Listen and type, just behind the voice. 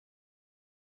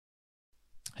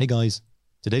Hey guys,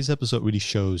 today's episode really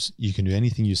shows you can do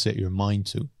anything you set your mind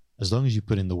to as long as you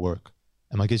put in the work.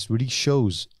 And my guest really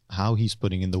shows how he's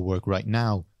putting in the work right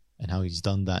now and how he's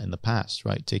done that in the past,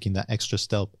 right? Taking that extra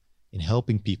step in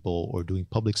helping people or doing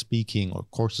public speaking or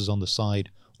courses on the side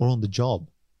or on the job.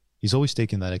 He's always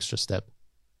taken that extra step.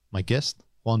 My guest,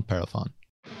 Juan Parafan.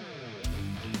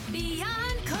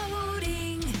 Beyond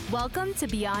Coding. Welcome to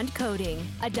Beyond Coding,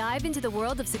 a dive into the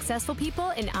world of successful people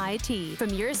in IT. From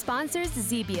your sponsors,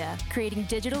 Zebia, creating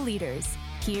digital leaders.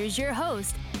 Here's your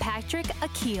host, Patrick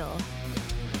Akil.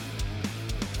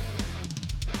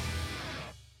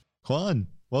 Juan,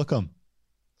 welcome.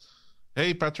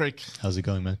 Hey, Patrick. How's it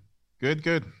going, man?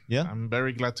 Good. Yeah? I'm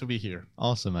very glad to be here.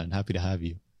 Awesome, man. Happy to have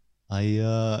you.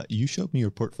 You showed me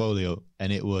your portfolio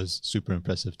and it was super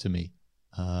impressive to me.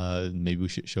 Maybe we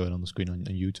should show it on the screen on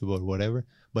YouTube or whatever,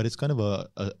 but it's kind of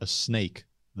a snake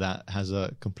that has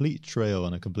a complete trail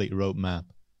and a complete roadmap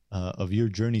of your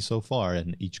journey so far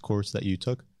and each course that you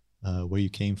took, where you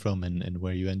came from and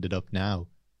where you ended up now.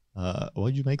 Why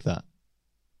did you make that?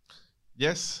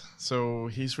 Yes, so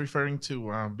he's referring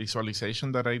to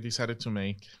visualization that I decided to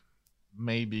make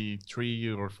maybe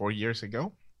 3 or 4 years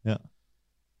ago. Yeah.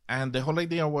 And the whole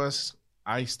idea was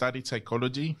I studied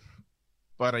psychology,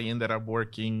 but I ended up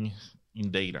working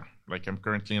in data. Like I'm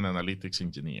currently an analytics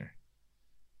engineer.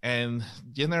 And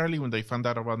generally when they found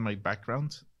out about my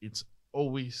background, it's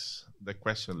always the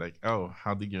question like, oh,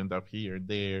 how did you end up here,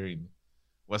 there? And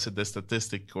was it the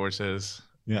statistic courses?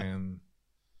 Yeah. And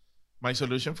my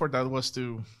solution for that was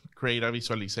to create a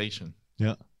visualization.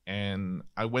 Yeah. And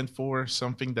I went for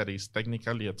something that is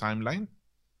technically a timeline.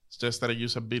 It's just that I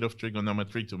use a bit of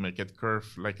trigonometry to make it curve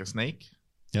like a snake.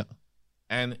 Yeah.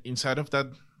 And inside of that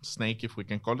snake, if we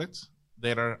can call it,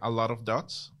 there are a lot of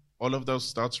dots. All of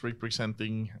those dots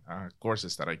representing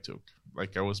courses that I took.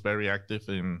 Like I was very active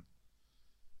in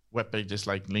web pages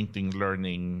like LinkedIn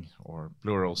Learning or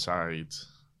Pluralsight,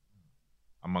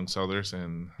 amongst others.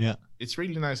 And Yeah. it's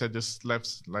really nice. I just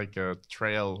left like a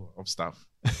trail of stuff.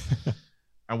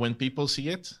 And when people see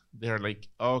it, they're like,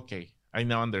 oh, okay, I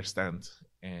now understand.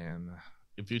 And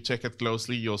if you check it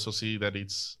closely, you also see that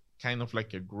it's kind of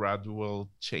like a gradual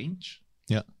change.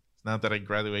 Yeah. It's not that I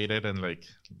graduated and like,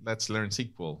 let's learn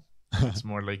SQL. It's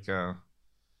more like,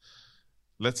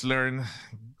 let's learn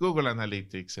Google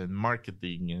Analytics and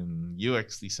marketing and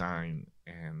UX design,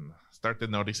 and started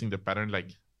noticing the pattern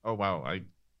like, oh, wow,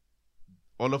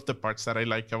 all of the parts that I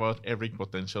like about every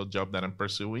potential job that I'm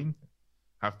pursuing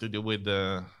have to do with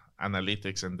the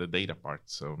analytics and the data part.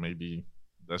 So maybe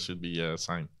that should be a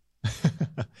sign.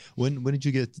 When did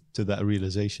you get to that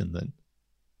realization then?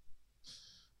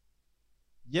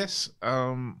 Yes,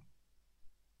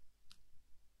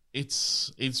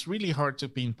 it's really hard to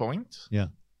pinpoint. Yeah.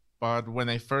 But when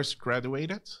I first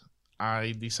graduated,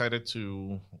 I decided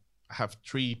to have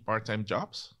 3 part-time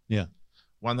jobs. Yeah.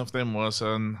 One of them was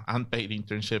an unpaid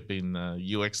internship in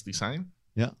UX design.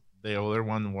 Yeah. The other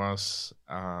one was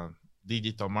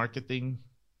digital marketing.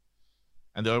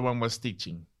 And the other one was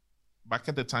teaching. Back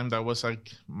at the time, that was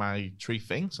like my 3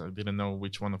 things. I didn't know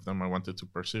which one of them I wanted to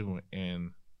pursue.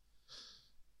 And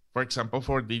for example,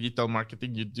 for digital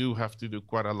marketing, you do have to do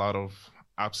quite a lot of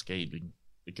upscaling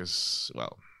because,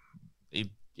 well,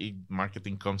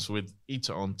 marketing comes with its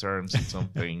own terms, its own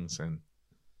things. And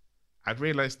I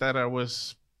realized that I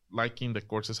was liking the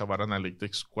courses about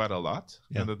analytics quite a lot,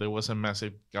 and that there was a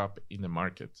massive gap in the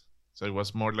market. So it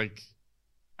was more like,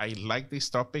 I like this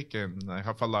topic and I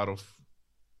have a lot of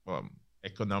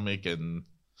economic and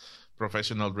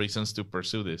professional reasons to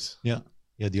pursue this. Yeah.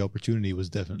 Yeah. The opportunity was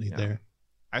definitely there.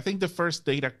 I think the first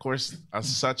data course as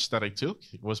such that I took,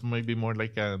 it was maybe more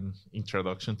like an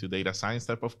introduction to data science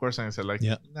type of course. And I said like,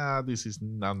 nah, this is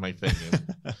not my thing.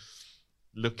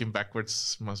 Looking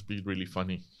backwards must be really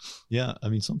funny. Yeah. I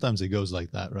mean, sometimes it goes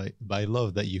like that, right? But I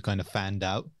love that you kind of fanned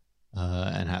out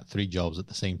and had 3 jobs at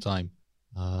the same time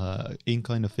in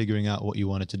kind of figuring out what you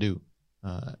wanted to do.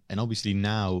 And obviously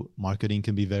now marketing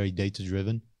can be very data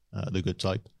driven, the good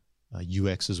type,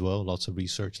 UX as well, lots of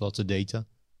research, lots of data.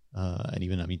 And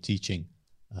even, I mean, teaching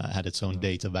had its own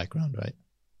data background, right?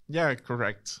 Yeah,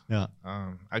 correct. Yeah.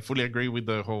 I fully agree with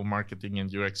the whole marketing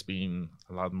and UX being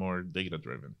a lot more data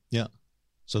driven. Yeah.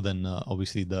 So then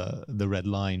obviously the red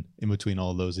line in between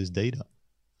all those is data.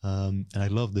 And I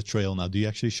love the trail now. Do you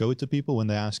actually show it to people when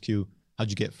they ask you, how'd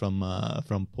you get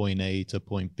from point A to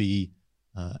point B?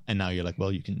 And now you're like,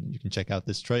 well, you can check out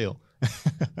this trail.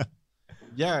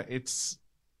 Yeah, it's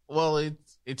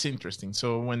interesting.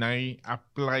 So when I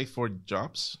apply for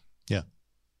jobs, yeah,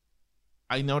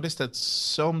 I noticed that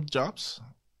some jobs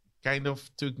kind of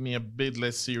took me a bit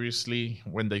less seriously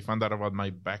when they found out about my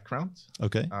background,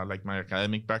 Okay. like my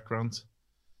academic background.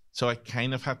 So I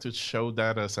kind of had to show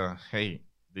that as a, hey,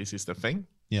 this is the thing.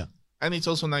 Yeah. And it's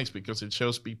also nice because it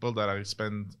shows people that I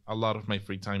spend a lot of my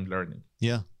free time learning.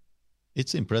 Yeah.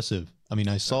 It's impressive. I mean,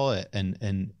 I saw it,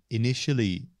 and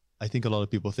initially, I think a lot of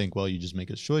people think, well, you just make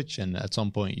a switch, and at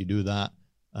some point you do that,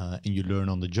 and you learn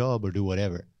on the job or do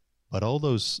whatever. But all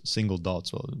those single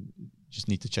dots, well, just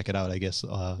need to check it out, I guess,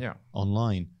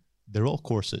 online. They're all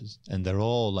courses, and they're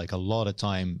all like a lot of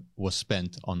time was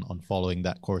spent on following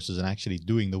that courses and actually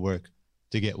doing the work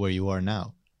to get where you are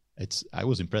now. I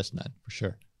was impressed, man, for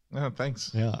sure. Oh,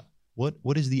 thanks. Yeah.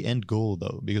 What is the end goal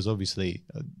though? Because obviously,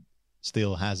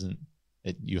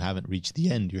 you haven't reached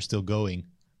the end. You're still going.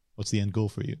 What's the end goal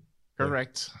for you?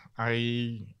 Correct.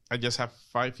 I just have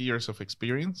 5 years of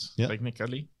experience,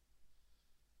 technically.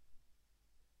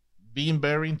 Being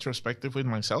very introspective with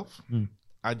myself,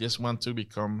 I just want to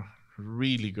become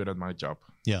really good at my job.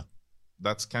 Yeah.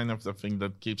 That's kind of the thing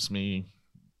that keeps me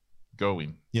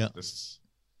going. Yeah.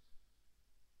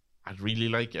 I really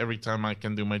like every time I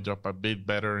can do my job a bit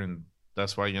better, and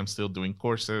that's why I'm still doing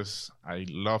courses. I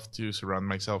love to surround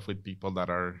myself with people that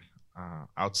are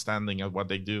outstanding at what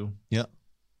they do. Yeah.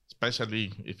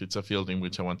 Especially if it's a field in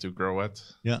which I want to grow at.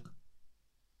 Yeah.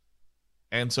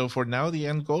 And so for now, the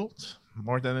end goal,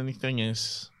 more than anything,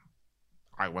 is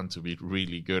I want to be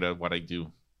really good at what I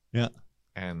do. Yeah.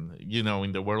 And,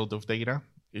 in the world of data,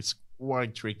 it's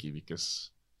quite tricky because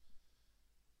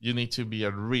you need to be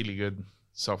a really good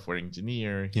software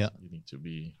engineer. Yeah. You need to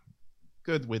be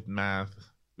good with math,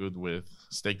 good with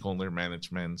stakeholder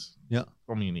management,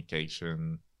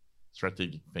 communication,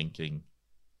 strategic thinking.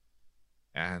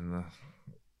 And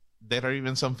there are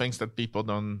even some things that people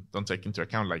don't take into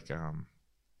account, like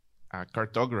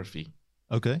cartography.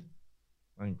 Okay.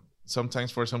 Like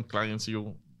sometimes for some clients,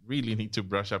 you really need to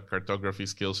brush up cartography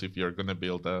skills if you're going to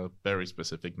build a very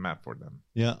specific map for them.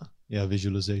 Yeah. Yeah.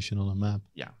 Visualization on a map.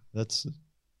 Yeah.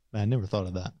 I never thought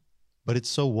of that. But it's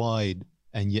so wide,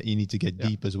 and yet you need to get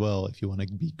deep as well if you want to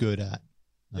be good at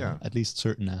at least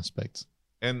certain aspects.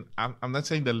 And I'm not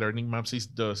saying that learning maps is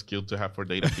the skill to have for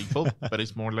data people, but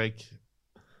it's more like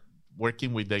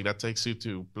working with data takes you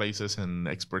to places and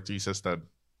expertises that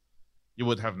you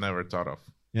would have never thought of.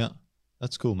 Yeah,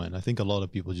 that's cool, man. I think a lot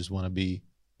of people just want to be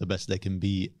the best they can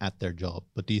be at their job.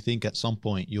 But do you think at some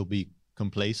point you'll be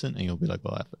complacent and you'll be like,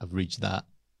 well, I've reached that,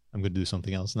 I'm going to do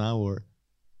something else now? Or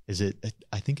is it,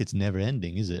 I think it's never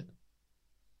ending, is it?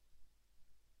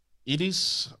 It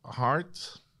is hard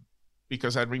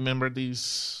because I remember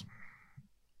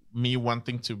me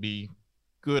wanting to be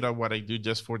good at what I do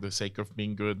just for the sake of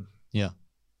being good. Yeah.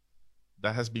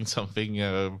 That has been something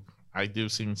I do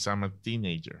since I'm a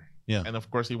teenager. Yeah. And of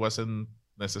course, it wasn't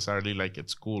necessarily like at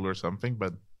school or something,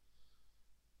 but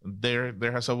there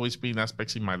has always been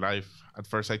aspects in my life. At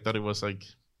first, I thought it was like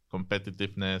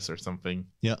competitiveness or something.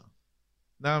 Yeah.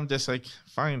 Now I'm just like,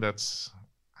 fine, that's,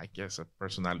 I guess, a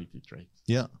personality trait.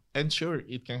 Yeah. And sure,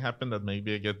 it can happen that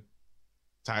maybe I get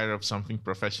tired of something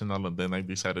professional and then I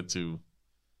decided to,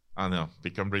 I don't know,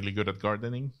 become really good at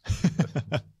gardening.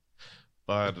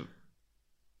 But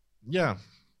yeah,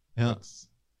 that's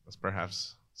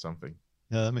perhaps something.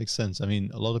 Yeah, that makes sense. I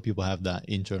mean, a lot of people have that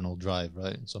internal drive,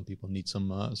 right? And some people need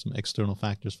some external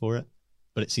factors for it.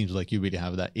 But it seems like you really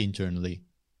have that internally,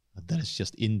 that it's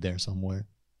just in there somewhere.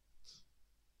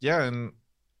 Yeah, and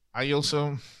I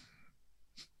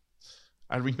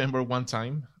remember one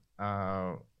time,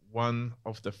 one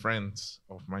of the friends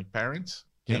of my parents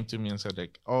came to me and said,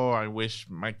 like, oh, I wish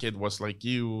my kid was like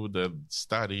you, the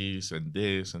studies and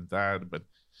this and that, but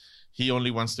he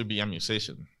only wants to be a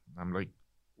musician. I'm like,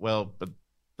 well, but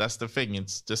that's the thing.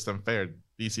 It's just unfair.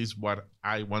 This is what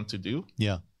I want to do.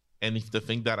 Yeah. And if the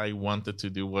thing that I wanted to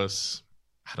do was,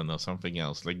 I don't know, something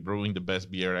else, like brewing the best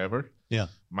beer ever,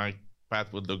 my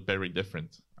path would look very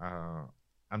different.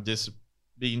 I'm just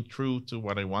being true to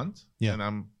what I want. Yeah. And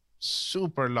I'm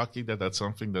super lucky that that's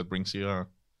something that brings you a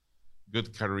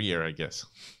good career, I guess.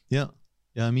 Yeah.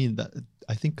 Yeah. I mean,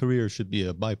 I think career should be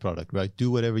a byproduct, right?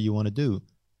 Do whatever you want to do.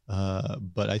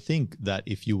 But I think that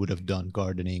if you would have done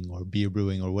gardening or beer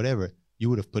brewing or whatever, you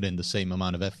would have put in the same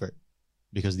amount of effort,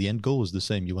 because the end goal is the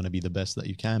same. You want to be the best that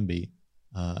you can be.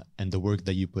 And the work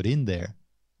that you put in there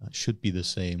should be the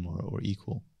same or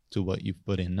equal to what you've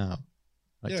put in now,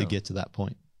 right? To get to that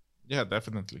point. Yeah,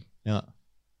 definitely. Yeah.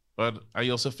 But I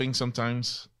also think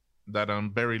sometimes that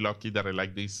I'm very lucky that I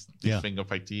like this thing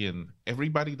of IT, and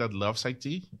everybody that loves IT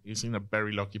is in a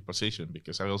very lucky position,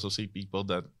 because I also see people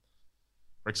that,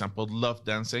 for example, love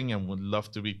dancing and would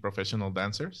love to be professional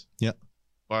dancers. Yeah.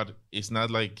 But it's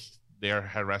not like they are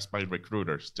harassed by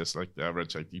recruiters, just like the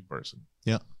average IT person.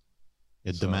 Yeah.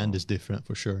 Demand is different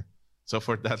for sure. So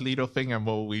for that little thing, I'm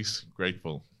always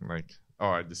grateful. Like,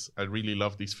 I really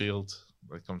love this field.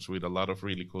 That comes with a lot of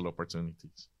really cool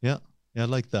opportunities. Yeah, I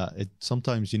like that.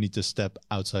 Sometimes you need to step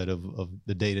outside of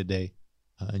the day-to-day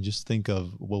and just think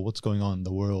of, well, what's going on in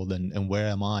the world and where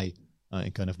am I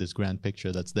in kind of this grand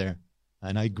picture that's there.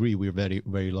 And I agree, we're very,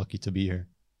 very lucky to be here.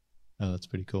 That's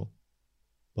pretty cool.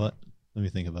 But let me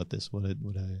think about this.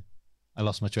 I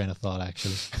lost my train of thought,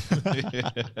 actually.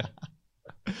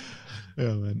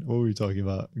 Yeah, man. What were we talking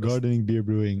about? Gardening, beer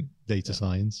brewing, data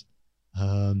science.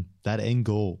 That end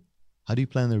goal. How do you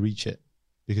plan to reach it?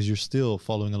 Because you're still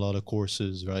following a lot of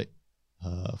courses, right?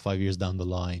 5 years down the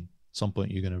line, at some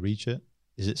point you're going to reach it.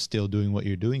 Is it still doing what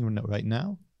you're doing right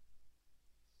now?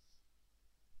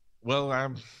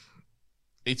 Well,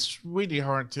 it's really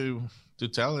hard to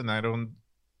tell, and I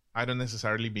don't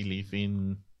necessarily believe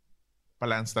in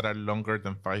plans that are longer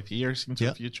than 5 years into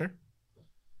the future.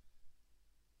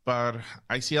 But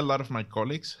I see a lot of my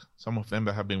colleagues, some of them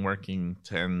that have been working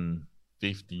 10,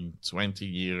 15, 20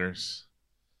 years.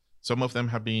 Some of them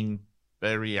have been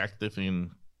very active in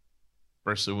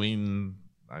pursuing,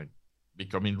 like,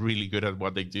 becoming really good at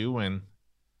what they do. And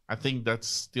I think that's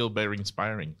still very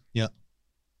inspiring. Yeah.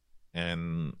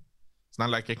 And it's not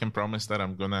like I can promise that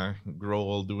I'm going to grow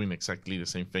old doing exactly the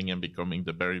same thing and becoming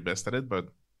the very best at it. But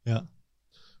yeah,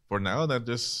 for now, that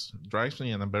just drives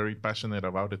me, and I'm very passionate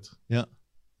about it. Yeah.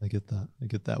 I get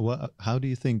that. How do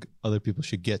you think other people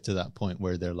should get to that point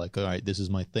where they're like, all right, this is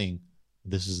my thing.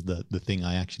 This is the thing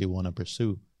I actually want to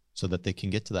pursue, so that they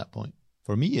can get to that point?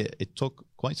 For me, it took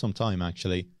quite some time,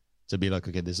 actually, to be like,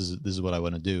 okay, this is what I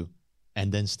want to do.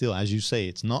 And then still, as you say,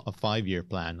 it's not a 5-year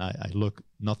plan. I look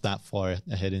not that far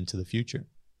ahead into the future.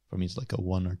 For me, it's like a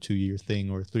 1 or 2 year thing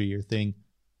or a 3-year thing.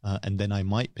 And then I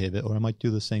might pivot or I might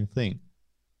do the same thing.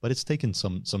 But it's taken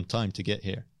some time to get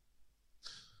here.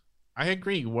 I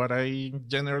agree. What I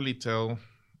generally tell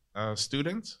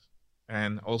students,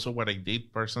 and also what I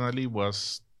did personally,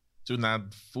 was to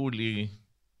not fully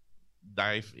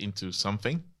dive into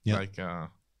something. Yeah. Like,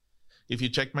 if you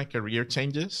check my career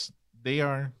changes, they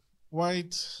are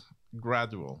quite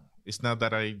gradual. It's not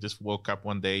that I just woke up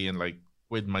one day and like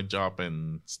quit my job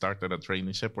and started a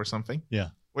traineeship or something. Yeah.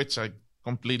 Which I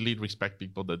completely respect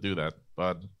people that do that.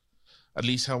 But at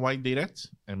least how I did it,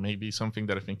 and maybe something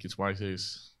that I think is wise,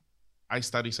 is I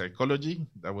studied psychology.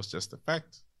 That was just a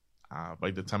fact.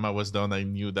 By the time I was done, I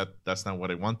knew that that's not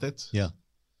what I wanted. Yeah.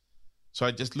 So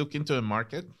I just looked into a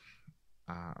market,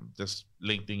 just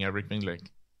linking everything.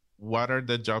 Like, what are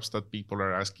the jobs that people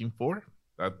are asking for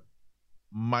that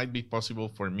might be possible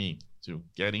for me to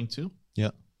get into?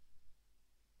 Yeah.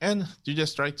 And you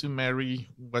just try to marry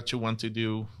what you want to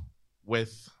do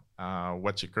with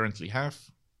what you currently have.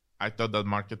 I thought that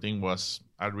marketing was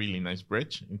a really nice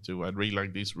bridge into, I really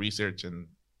like this research and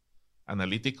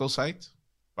analytical side,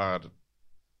 but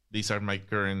these are my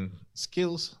current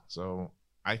skills. So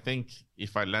I think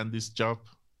if I land this job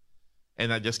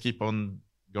and I just keep on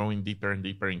going deeper and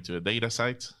deeper into the data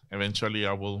side, eventually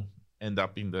I will end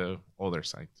up in the other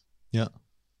side. Yeah.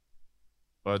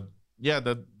 But yeah,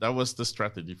 that was the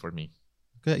strategy for me.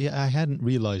 Okay, yeah, I hadn't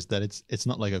realized that it's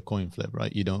not like a coin flip,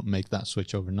 right? You don't make that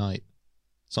switch overnight.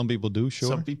 Some people do, sure.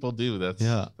 Some people do. That's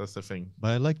the thing.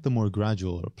 But I like the more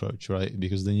gradual approach, right?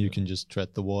 Because then you can just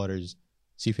tread the waters,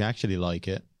 see if you actually like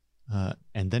it,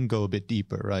 and then go a bit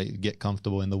deeper, right? Get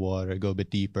comfortable in the water, go a bit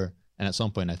deeper. And at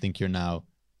some point, I think you're now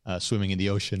swimming in the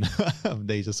ocean of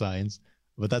data science.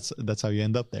 But that's how you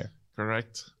end up there.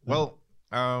 Correct. Well,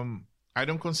 I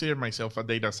don't consider myself a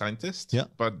data scientist. Yeah.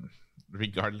 But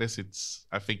regardless,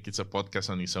 I think it's a podcast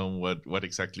on its own. What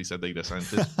exactly is a data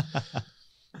scientist?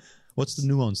 What's the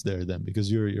nuance there then? Because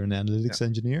you're an analytics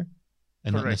engineer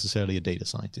and Correct. not necessarily a data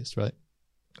scientist, right?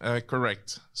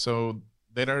 Correct. So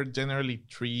there are generally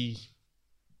three.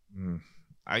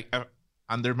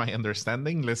 Under my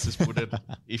understanding, let's just put it.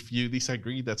 If you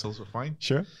disagree, that's also fine.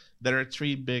 Sure. There are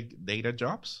 3 big data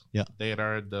jobs. Yeah. There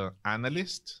are the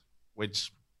analyst,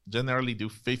 which generally do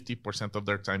 50% of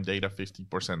their time data,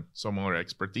 50% some more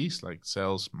expertise, like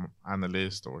sales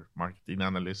analyst or marketing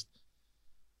analyst.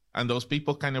 And those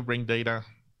people kind of bring data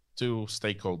to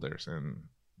stakeholders, and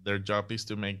their job is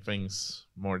to make things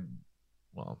more,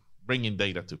 bringing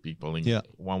data to people in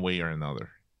one way or another.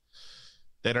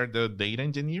 There are the data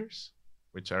engineers,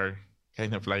 which are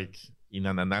kind of like, in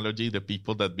an analogy, the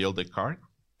people that build the car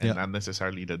and not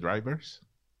necessarily the drivers.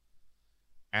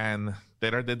 And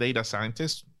there are the data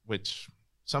scientists, which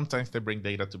sometimes they bring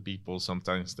data to people,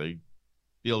 sometimes they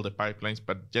build the pipelines,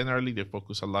 but generally they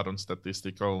focus a lot on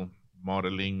statistical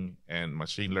modeling and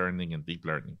machine learning and deep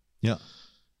learning. Yeah.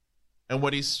 And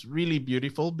what is really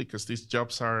beautiful, because these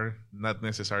jobs are not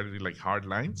necessarily like hard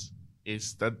lines,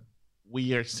 is that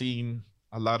we are seeing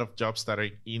a lot of jobs that are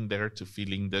in there to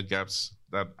fill in the gaps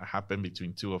that happen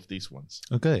between two of these ones.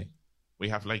 Okay. We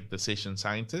have like decision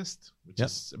scientist, which Yep.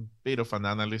 is a bit of an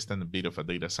analyst and a bit of a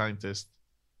data scientist.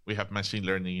 We have machine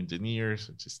learning engineers,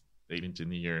 which is data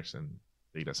engineers and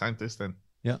data scientists. And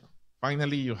Yeah.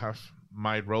 finally, you have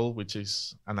my role, which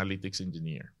is analytics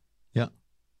engineer. Yeah.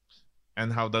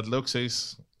 And how that looks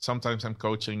is sometimes I'm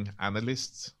coaching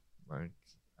analysts, like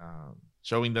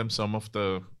showing them some of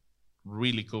the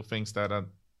really cool things that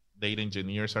data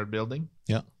engineers are building.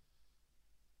 Yeah.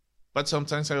 But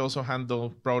sometimes I also handle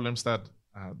problems that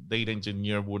a data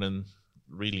engineer wouldn't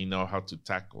really know how to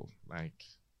tackle. Like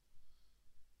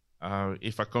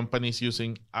if a company is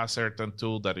using a certain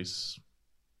tool that is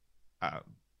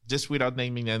just without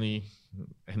naming any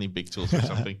big tools or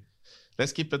something,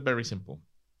 let's keep it very simple.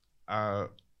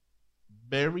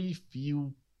 Very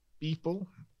few people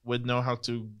would know how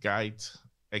to guide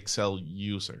Excel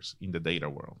users in the data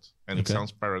world. And it Okay.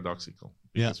 sounds paradoxical.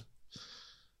 Yeah. Because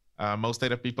most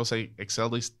data people say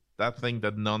Excel is that thing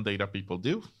that non-data people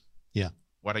do. Yeah.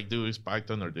 What I do is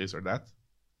Python or this or that.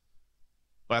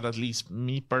 But at least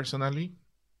me personally,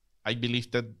 I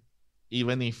believe that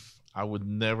even if I would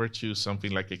never choose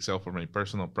something like Excel for my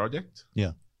personal project,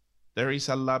 Yeah. there is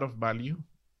a lot of value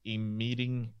in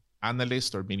meeting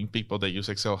analysts or meeting people that use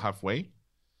Excel halfway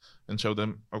and show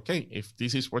them, okay, if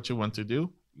this is what you want to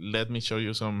do, let me show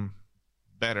you some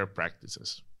better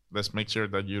practices. Let's make sure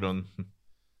that you don't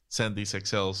send these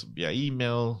Excels via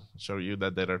email, show you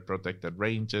that there are protected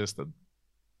ranges, that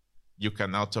you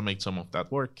can automate some of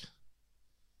that work.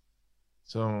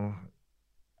 So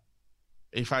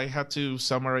if I had to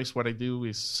summarize what I do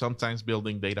is sometimes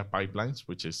building data pipelines,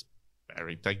 which is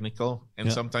very technical, and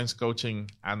Yeah. sometimes coaching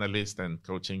analysts and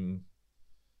coaching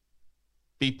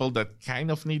people that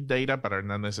kind of need data but are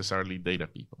not necessarily data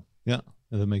people. Yeah,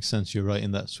 that makes sense. You're right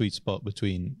in that sweet spot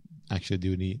between actually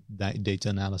doing the data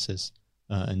analysis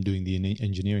and doing the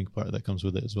engineering part that comes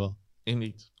with it as well.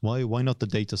 Indeed. Why not the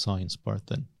data science part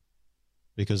then?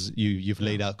 Because you've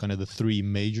laid out kind of the three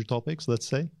major topics, let's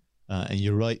say, and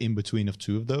you're right in between of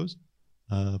two of those.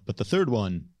 But the third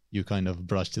one, you kind of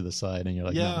brush to the side and you're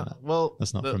like, Yeah, no, well,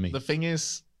 that's not for me. The thing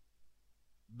is,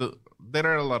 there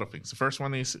are a lot of things. The first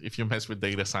one is if you mess with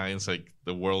data science, like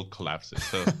the world collapses.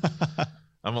 So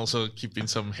I'm also keeping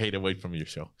some hate away from your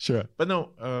show. Sure. But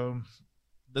no,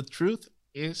 the truth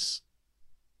is,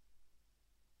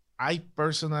 I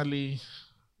personally,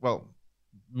 well,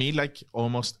 me like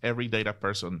almost every data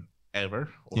person ever,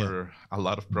 or a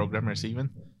lot of programmers even,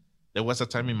 there was a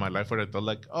time in my life where I thought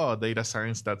like, oh, data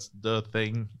science, that's the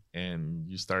thing. And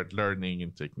you start learning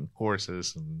and taking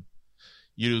courses and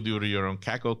you do your own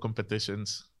Kaggle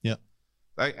competitions. Yeah.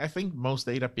 I think most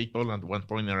data people at one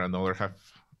point or another have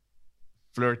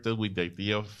flirted with the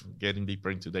idea of getting deeper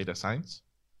into data science.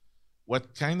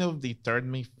 What kind of deterred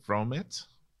me from it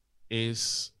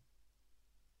is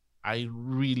I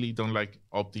really don't like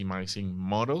optimizing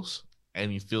models,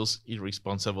 and it feels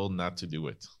irresponsible not to do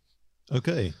it.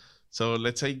 Okay. So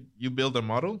let's say you build a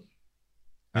model,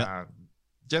 Yeah.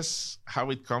 just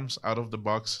how it comes out of the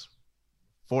box,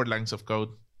 4 lines of code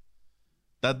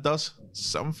that does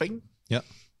something. Yeah.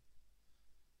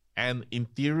 And in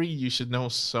theory, you should know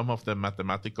some of the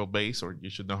mathematical base, or you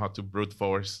should know how to brute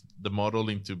force the model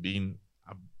into being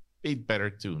a bit better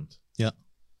tuned. Yeah.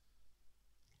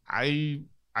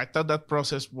 I thought that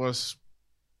process was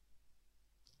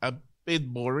a bit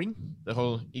boring. The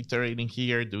whole iterating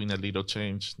here, doing a little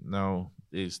change, no,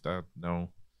 this, that, no.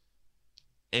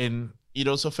 And it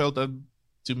also felt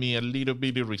to me a little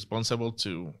bit irresponsible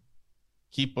to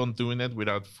keep on doing it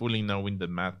without fully knowing the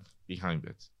math behind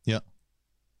it. Yeah.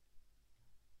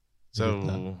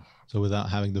 So without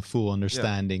having the full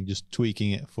understanding, just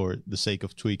tweaking it for the sake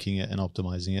of tweaking it and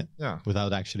optimizing it, yeah.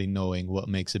 without actually knowing what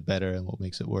makes it better and what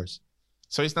makes it worse.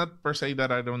 So it's not per se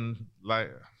that I don't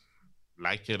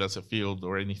like it as a field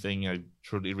or anything. I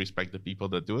truly respect the people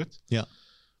that do it. Yeah.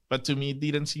 But to me, it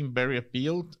didn't seem very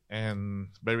appealing.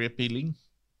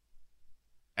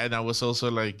 And I was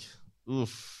also like,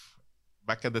 oof,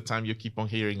 back at the time you keep on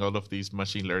hearing all of these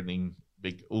machine learning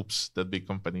big oops that big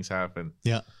companies have. And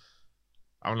yeah,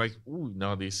 I'm like, ooh,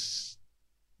 no, it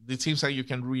seems like you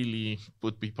can really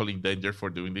put people in danger for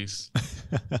doing this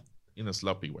in a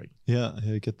sloppy way. Yeah,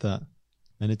 I get that.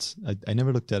 And I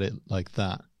never looked at it like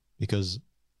that, because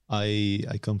I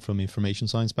come from information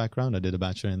science background. I did a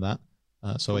bachelor in that.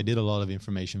 So I did a lot of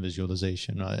information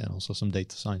visualization, right, and also some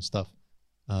data science stuff.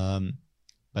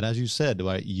 But as you said,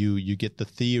 right, you get the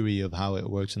theory of how it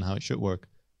works and how it should work.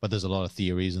 but there's a lot of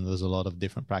theories and there's a lot of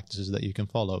different practices that you can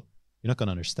follow. You're not going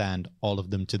to understand all of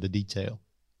them to the detail,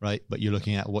 right? But you're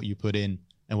looking at what you put in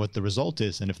and what the result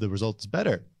is. And if the result is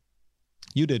better,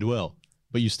 you did well,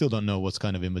 but you still don't know what's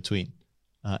kind of in between.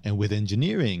 And with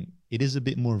engineering, it is a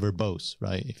bit more verbose,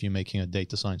 right? If you're making a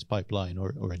data science pipeline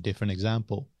or a different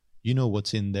example, you know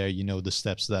what's in there, you know the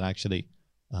steps that actually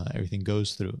everything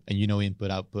goes through, and you know input,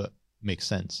 output makes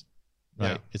sense,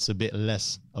 right? Yeah. It's a bit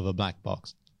less of a black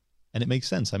box. And it makes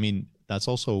sense. I mean, that's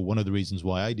also one of the reasons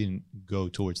why I didn't go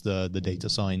towards the data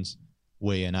science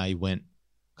way, and I went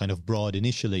kind of broad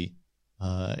initially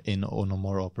on a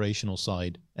more operational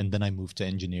side, and then I moved to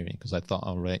engineering because I thought,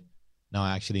 all right, now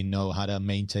I actually know how to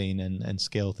maintain and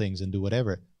scale things and do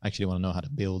whatever. I actually want to know how to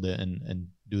build it and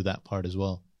do that part as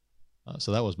well.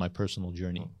 So that was my personal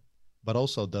journey. But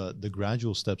also the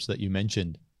gradual steps that you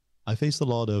mentioned, I faced a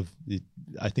lot of,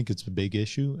 I think it's a big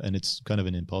issue, and it's kind of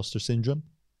an imposter syndrome,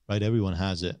 right? Everyone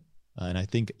has it. And I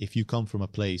think if you come from a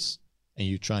place and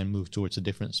you try and move towards a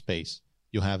different space,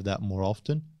 you'll have that more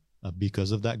often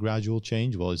because of that gradual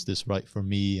change. Well, is this right for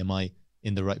me? Am I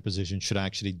in the right position? Should I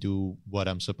actually do what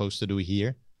I'm supposed to do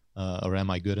here? Or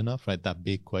am I good enough? Right? That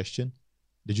big question.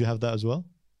 Did you have that as well?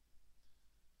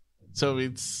 So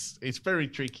it's very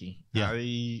tricky. Yeah.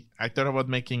 I thought about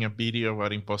making a video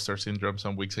about imposter syndrome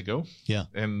some weeks ago. Yeah.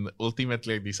 And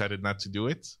ultimately I decided not to do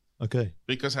it. Okay.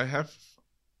 Because I have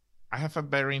a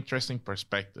very interesting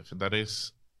perspective. And that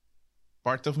is,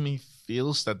 part of me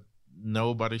feels that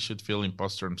nobody should feel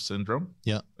imposter syndrome.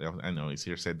 Yeah. I know it's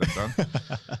easier said than done.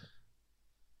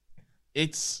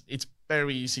 It's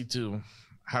very easy to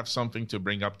have something to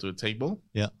bring up to the table.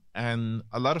 Yeah. And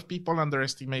a lot of people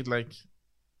underestimate like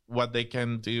what they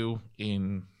can do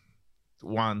in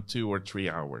 1, 2, or 3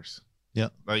 hours. Yeah.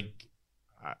 Like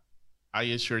I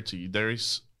assure to you, there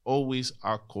is always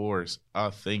a course,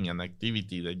 a thing, an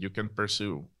activity that you can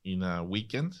pursue in a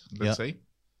weekend, let's say,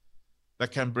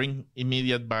 that can bring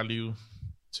immediate value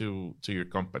to your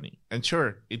company. And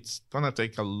sure, it's gonna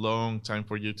take a long time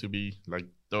for you to be like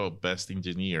the best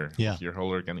engineer of your whole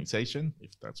organization,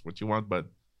 if that's what you want. But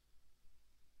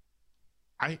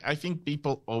I think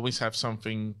people always have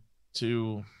something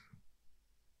to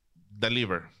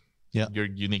deliver. Yeah. Your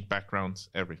unique backgrounds,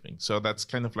 everything. So that's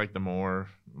kind of like the more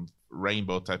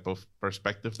rainbow type of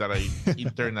perspective that I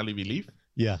internally believe.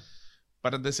 Yeah.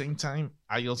 But at the same time,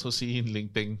 I also see in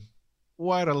LinkedIn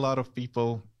quite a lot of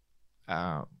people,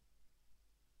 I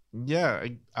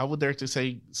would dare to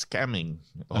say scamming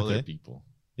other people.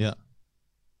 Yeah.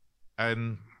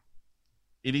 And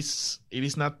it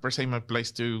is not per se my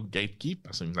place to gatekeep,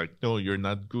 as in like, no, you're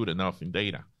not good enough in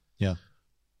data. Yeah.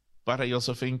 But I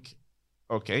also think,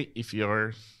 okay, if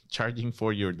you're charging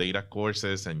for your data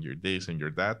courses and your this and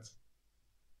your that,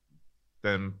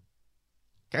 then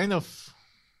kind of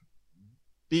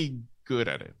be good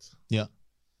at it. Yeah.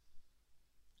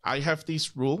 I have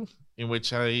this rule in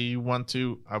which I want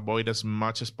to avoid as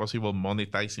much as possible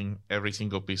monetizing every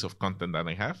single piece of content that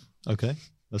I have. Okay,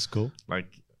 that's cool.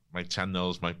 Like my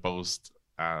channels, my posts,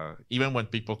 even when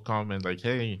people come and like,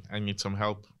 hey, I need some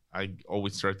help, I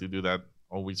always try to do that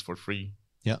always for free.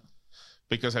 Yeah.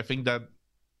 Because I think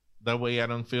that way I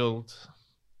don't feel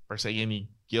per se any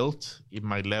guilt in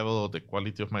my level or the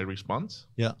quality of my response.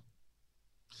 Yeah.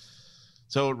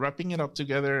 So wrapping it up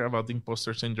together about the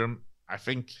imposter syndrome, I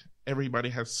think everybody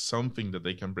has something that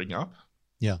they can bring up.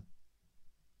 Yeah.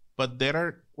 But there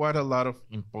are quite a lot of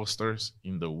imposters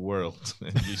in the world,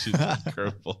 and you should be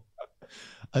careful.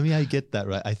 I mean, I get that,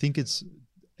 right? I think it's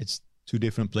two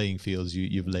different playing fields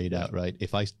you've laid out, right?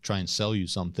 If I try and sell you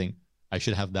something, I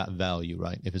should have that value,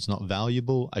 right? If it's not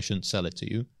valuable, I shouldn't sell it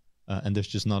to you. And there's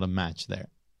just not a match there.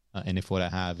 And if what I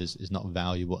have is not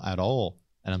valuable at all,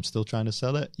 and I'm still trying to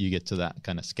sell it, you get to that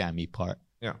kind of scammy part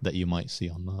that you might see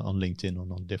on LinkedIn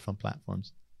or on different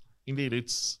platforms. Indeed,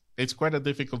 it's quite a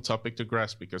difficult topic to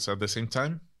grasp, because at the same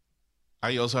time,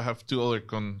 I also have two other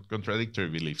contradictory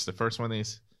beliefs. The first one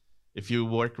is, if you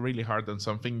work really hard on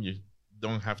something, you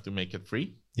don't have to make it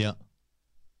free. Yeah.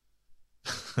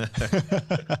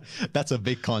 That's a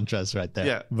big contrast right there.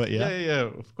 Yeah. But yeah,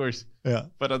 of course. Yeah.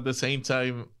 But at the same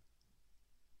time,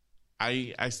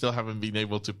 I still haven't been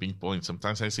able to pinpoint.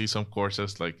 Sometimes I see some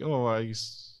courses like, oh,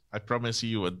 I promise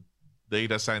you a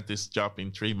data scientist job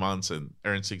in 3 months and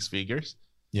earn 6 figures.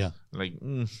 Yeah. Like,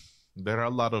 there are a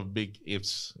lot of big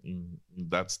ifs in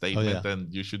that statement,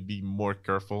 and you should be more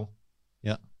careful.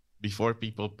 Yeah. Before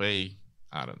people pay,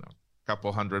 I don't know, a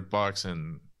couple $100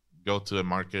 and go to the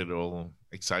market all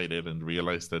excited and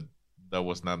realize that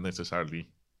was not necessarily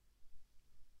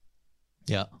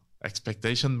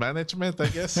expectation management, I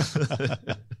guess.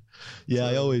 Yeah,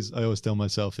 so, I always tell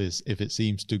myself is, if it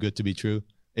seems too good to be true,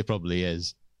 It probably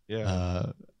is.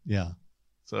 Yeah. Yeah.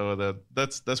 So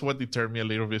that's what deterred me a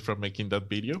little bit from making that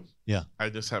video. Yeah. I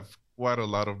just have quite a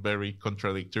lot of very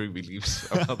contradictory beliefs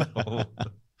about the whole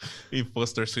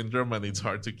imposter syndrome, and it's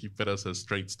hard to keep it as a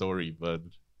straight story. But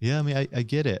yeah, I mean, I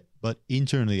get it, but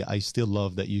internally, I still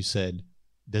love that you said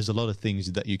there's a lot of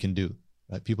things that you can do.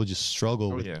 Right? People just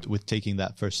struggle with taking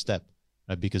that first step,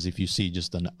 right? Because if you see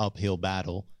just an uphill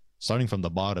battle, starting from the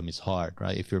bottom is hard,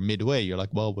 right? If you're midway, you're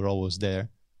like, well, we're always there,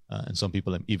 and some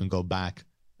people even go back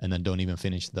and then don't even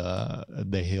finish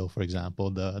the hill, for example,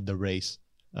 the race,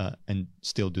 and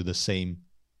still do the same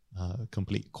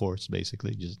complete course,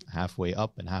 basically, just halfway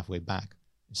up and halfway back,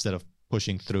 instead of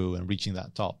pushing through and reaching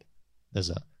that top. There's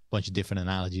a bunch of different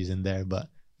analogies in there, but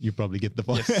you probably get the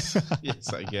point.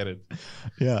 Yes, I get it.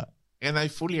 Yeah. And I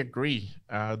fully agree.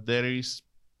 There is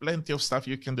plenty of stuff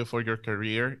you can do for your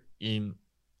career in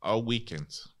a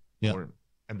weekend or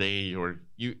a day, or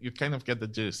you kind of get the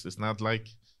gist. It's not like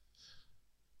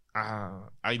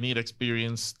I need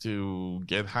experience to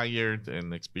get hired,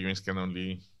 and experience can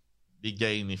only be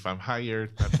gained if I'm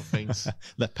hired, type of things.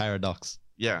 That paradox.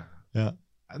 Yeah.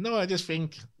 No, I just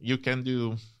think you can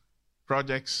do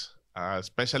projects,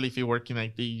 especially if you work in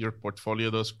IT. Your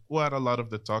portfolio does quite a lot of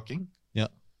the talking. Yeah.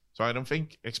 So I don't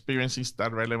think experience is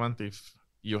that relevant if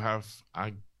you have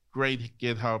a great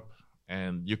GitHub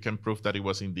and you can prove that it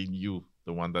was indeed you,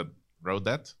 the one that wrote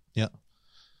that. Yeah.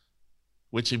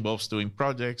 Which involves doing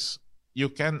projects. You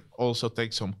can also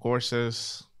take some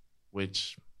courses,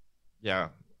 which,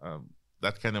 that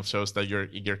kind of shows that you're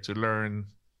eager to learn.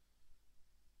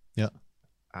 Yeah.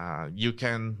 You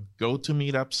can go to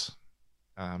meetups,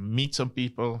 meet some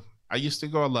people. I used to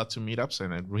go a lot to meetups,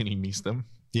 and I really miss them.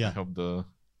 Yeah. I hope the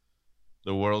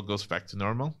world goes back to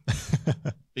normal.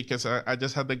 Because I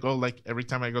just had the goal, like, every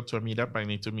time I go to a meetup, I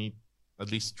need to meet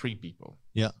at least 3 people.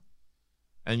 Yeah.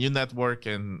 And you network,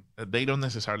 and they don't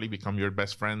necessarily become your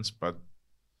best friends, but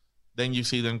then you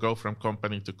see them go from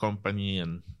company to company,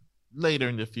 and later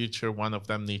in the future, one of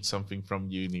them needs something from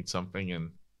you, needs something,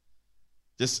 and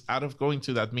just out of going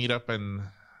to that meetup and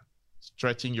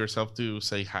stretching yourself to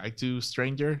say hi to a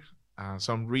stranger,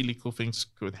 some really cool things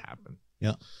could happen.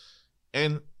 Yeah.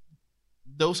 And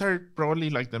those are probably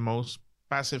like the most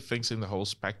passive things in the whole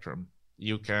spectrum.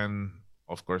 You can,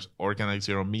 of course, organize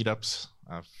your own meetups.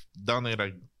 I've done it.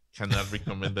 I cannot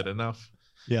recommend it enough.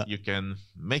 Yeah. You can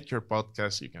make your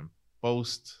podcast. You can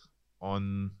post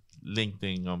on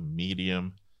LinkedIn, on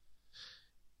Medium.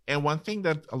 And one thing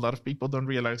that a lot of people don't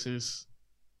realize is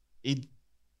it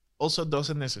also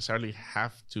doesn't necessarily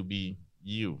have to be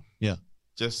you. Yeah.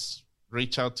 Just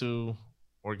reach out to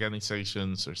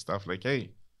organizations or stuff like,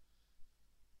 hey,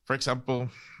 for example,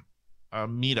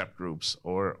 meetup groups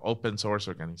or open source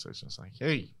organizations. Like,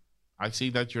 hey, I see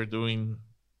that you're doing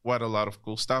quite a lot of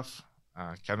cool stuff.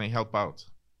 Can I help out?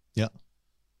 Yeah.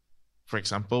 For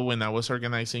example, when I was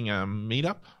organizing a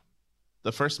meetup,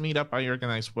 the first meetup I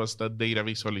organized was the data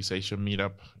visualization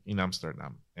meetup in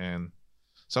Amsterdam. And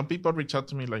some people reach out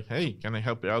to me like, hey, can I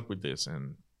help you out with this?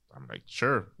 And I'm like,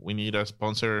 sure, we need a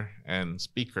sponsor and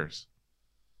speakers.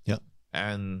 Yeah.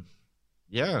 And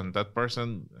and that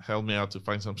person helped me out to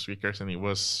find some speakers, and it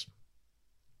was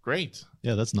great.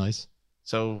 Yeah, that's nice.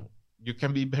 So you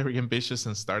can be very ambitious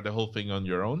and start the whole thing on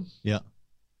your own. Yeah.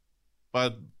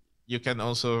 But you can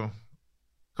also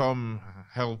come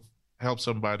help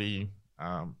somebody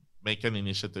make an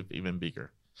initiative even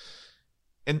bigger.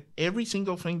 And every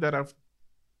single thing that I've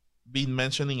been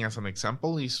mentioning as an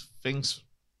example is things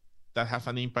that have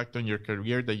an impact on your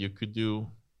career that you could do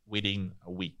within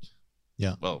a week.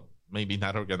 Yeah. Well, maybe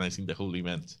not organizing the whole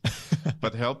event,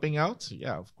 but helping out.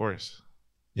 Yeah, of course.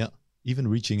 Yeah. Even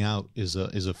reaching out is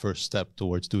a first step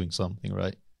towards doing something,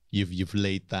 right? You've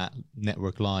laid that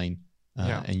network line,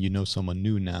 and you know someone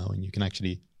new now, and you can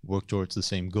actually work towards the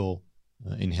same goal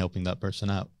in helping that person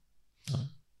out.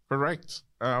 Correct.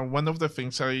 One of the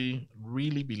things I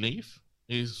really believe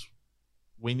is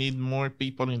we need more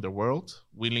people in the world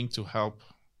willing to help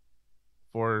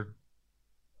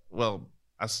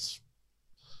as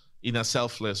in a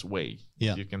selfless way.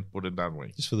 Yeah. You can put it that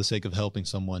way. Just for the sake of helping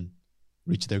someone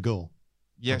reach their goal.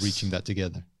 Yes. Reaching that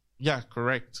together. Yeah,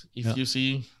 correct. If you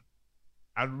see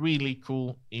a really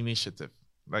cool initiative,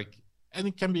 and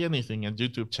it can be anything, a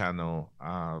YouTube channel,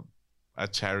 a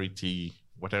charity,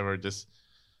 whatever, just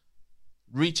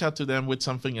reach out to them with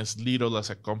something as little as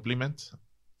a compliment.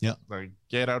 Yeah. Like,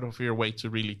 get out of your way to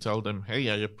really tell them, hey,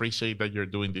 I appreciate that you're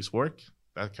doing this work.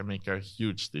 That can make a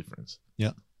huge difference.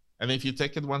 Yeah. And if you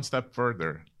take it one step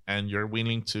further and you're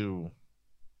willing to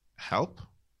help,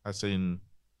 as in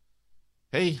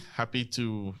hey, happy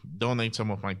to donate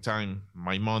some of my time,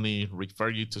 my money, refer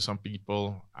you to some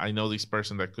people. I know this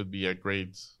person that could be a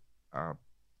great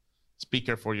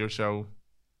speaker for your show.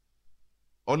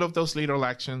 All of those little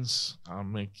actions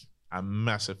make a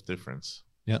massive difference.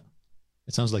 Yeah.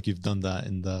 It sounds like you've done that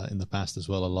in the past as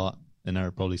well a lot, and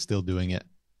are probably still doing it.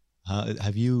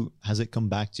 Has it come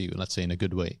back to you, let's say in a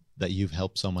good way, that you've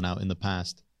helped someone out in the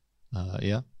past?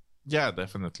 Yeah? Yeah,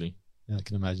 definitely. Yeah, I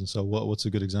can imagine. So what's a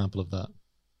good example of that?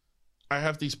 I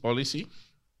have this policy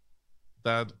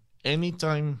that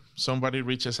anytime somebody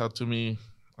reaches out to me,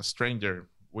 a stranger,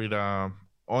 with a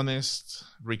honest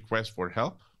request for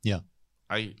help, yeah,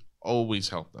 I always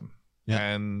help them. Yeah.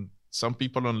 And some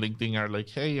people on LinkedIn are like,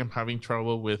 hey, I'm having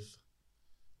trouble with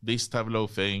this Tableau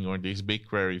thing or this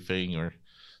BigQuery thing, or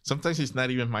sometimes it's not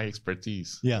even my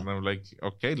expertise. Yeah. And I'm like,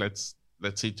 okay, let's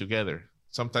see together.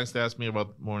 Sometimes they ask me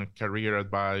about more career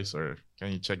advice or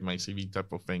can you check my CV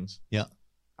type of things. Yeah.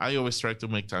 I always try to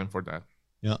make time for that.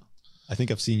 Yeah. I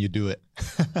think I've seen you do it.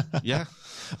 Yeah.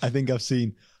 I think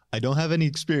I don't have any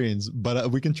experience, but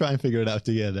we can try and figure it out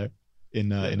together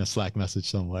in a Slack message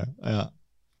somewhere. Yeah.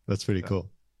 That's pretty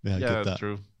cool. Yeah, I get that.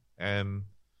 True. And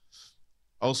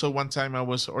also one time I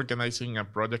was organizing a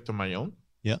project on my own.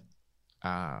 Yeah.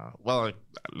 Well,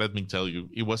 let me tell you,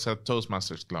 it was a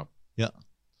Toastmasters club. Yeah.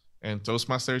 And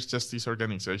Toastmasters is just this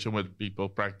organization where people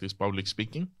practice public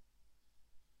speaking.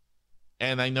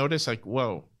 And I noticed like,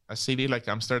 whoa, a city like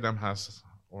Amsterdam has,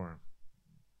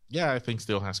 I think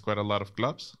still has quite a lot of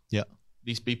clubs. Yeah.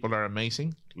 These people are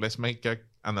amazing. Let's make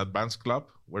an advanced club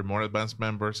where more advanced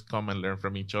members come and learn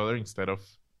from each other instead of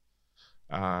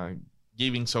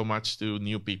giving so much to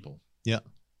new people. Yeah.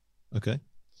 Okay.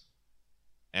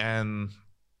 And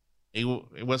it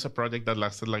was a project that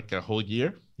lasted like a whole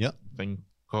year. Yeah. I think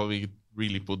COVID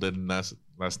really put the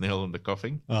last nail in the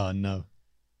coffin. Oh, no.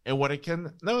 And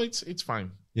it's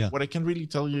fine. Yeah. What I can really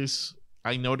tell you is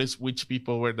I noticed which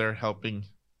people were there helping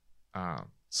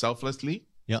selflessly.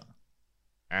 Yeah.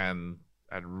 And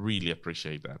I really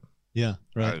appreciate that. Yeah,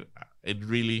 right.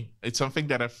 It's something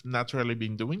that I've naturally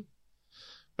been doing.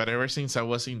 But ever since I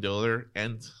was in the other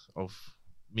end of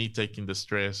me taking the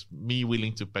stress, me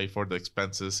willing to pay for the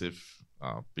expenses if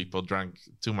people drank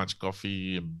too much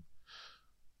coffee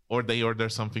or they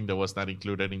ordered something that was not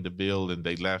included in the bill and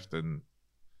they left. And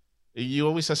you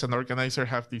always, as an organizer,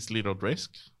 have this little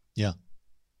risk. Yeah.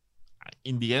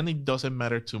 In the end, it doesn't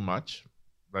matter too much.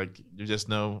 Like, you just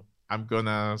know I'm going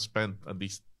to spend at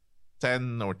least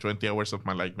 10 or 20 hours of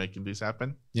my life making this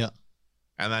happen. Yeah.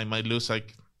 And I might lose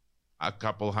like a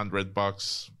couple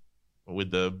 $100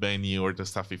 with the venue or the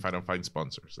stuff if I don't find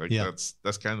sponsors. Like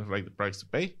that's kind of like the price to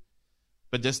pay.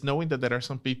 But just knowing that there are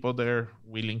some people there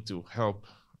willing to help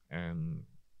and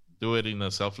do it in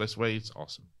a selfless way, it's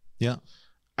awesome. Yeah.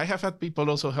 I have had people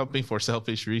also helping for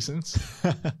selfish reasons.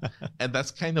 And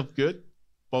that's kind of good.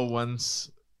 But once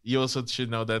you also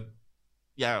should know that,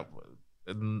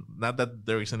 not that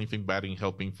there is anything bad in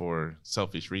helping for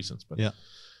selfish reasons, but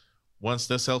once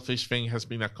the selfish thing has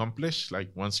been accomplished, like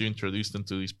once you introduce them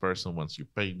to this person, once you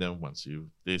pay them, once you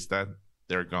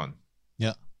they're gone.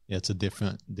 Yeah. Yeah, it's a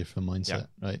different mindset,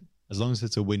 right? As long as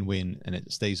it's a win-win and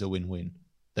it stays a win-win,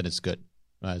 then it's good.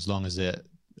 Right? As long as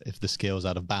if the scale's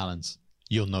out of balance,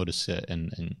 you'll notice it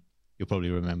and you'll probably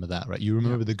remember that, right? You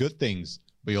remember the good things,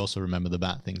 but you also remember the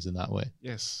bad things in that way.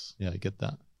 Yes. Yeah, I get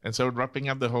that. And so wrapping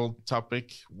up the whole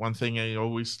topic, one thing I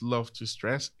always love to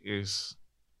stress is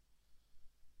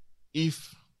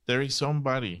if there is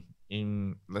somebody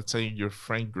in, let's say, your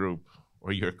friend group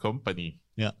or your company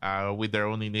with their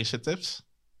own initiatives,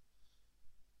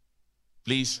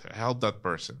 please help that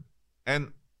person.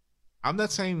 And I'm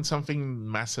not saying something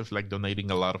massive like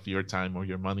donating a lot of your time or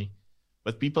your money,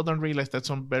 but people don't realize that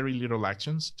some very little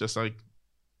actions, just like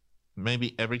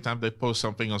maybe every time they post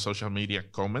something on social media,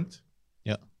 comment.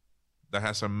 Yeah. That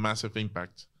has a massive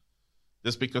impact.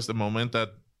 Just because the moment that,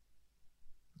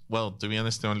 well, to be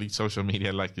honest, the only social media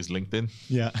I like is LinkedIn.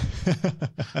 Yeah.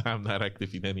 I'm not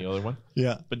active in any other one.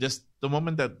 Yeah. But just the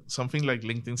moment that something like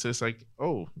LinkedIn says like,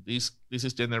 oh, this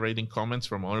is generating comments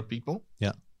from other people.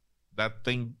 Yeah. That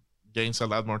thing gains a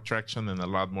lot more traction and a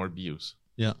lot more views.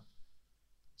 Yeah.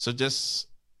 So just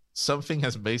something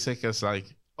as basic as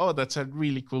like, oh, that's a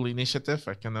really cool initiative.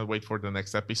 I cannot wait for the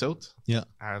next episode. Yeah.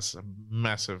 Has a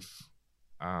massive,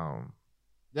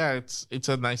 it's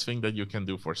a nice thing that you can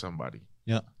do for somebody.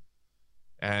 Yeah.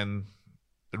 And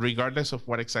regardless of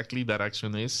what exactly that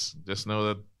action is, just know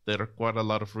that there are quite a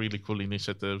lot of really cool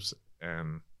initiatives,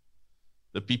 and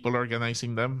the people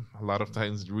organizing them a lot of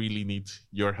times really need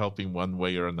your help in one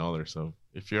way or another. So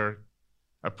if you're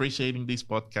appreciating this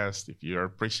podcast, if you're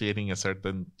appreciating a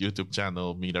certain YouTube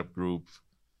channel, meetup group,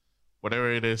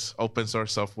 whatever it is, open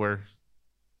source software,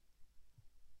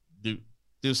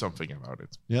 do something about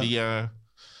it. Yeah.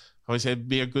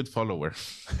 Be a good follower.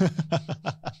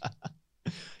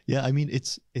 Yeah, I mean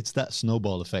it's that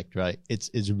snowball effect, right?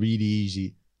 It's really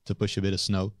easy to push a bit of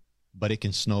snow, but it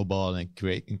can snowball and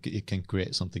it can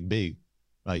create something big,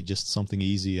 right? Just something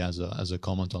easy as a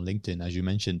comment on LinkedIn, as you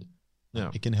mentioned. Yeah.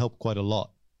 It can help quite a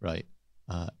lot, right?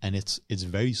 And it's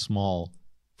very small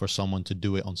for someone to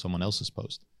do it on someone else's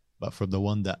post, but for the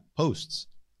one that posts,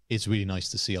 it's really nice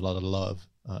to see a lot of love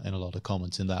and a lot of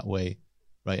comments in that way,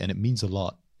 right? And it means a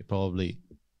lot. It probably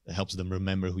helps them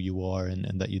remember who you are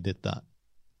and that you did that.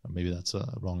 Or maybe that's a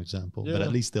wrong example, but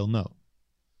at least they'll know.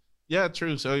 Yeah,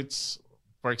 true. So it's,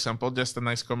 for example, just a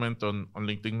nice comment on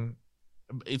LinkedIn.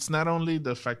 It's not only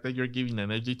the fact that you're giving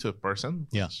energy to a person.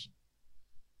 Yeah.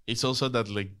 It's also that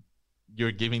like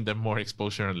you're giving them more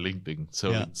exposure on LinkedIn.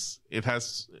 So it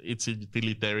has its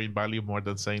utilitarian value more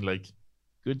than saying like,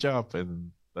 good job.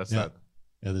 And that's that.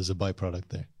 Yeah, there's a byproduct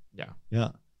there. Yeah. Yeah.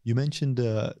 You mentioned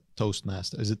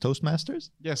Toastmasters. Is it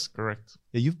Toastmasters? Yes, correct.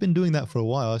 Yeah, you've been doing that for a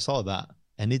while. I saw that.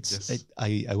 And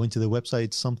I went to the website.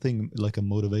 It's something like a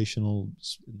motivational,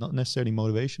 not necessarily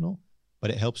motivational,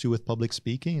 but it helps you with public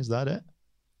speaking. Is that it?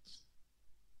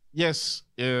 Yes.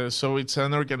 So it's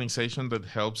an organization that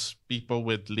helps people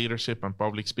with leadership and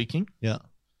public speaking. Yeah.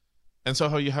 And so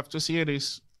how you have to see it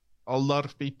is a lot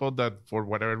of people that for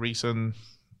whatever reason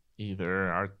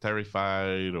either are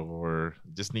terrified or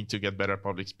just need to get better at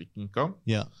public speaking come.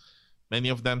 Yeah. Many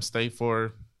of them stay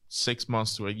for 6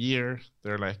 months to a year.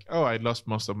 They're like, oh, I lost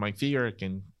most of my fear. I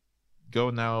can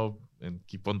go now and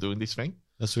keep on doing this thing.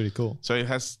 That's really cool. So it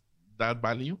has that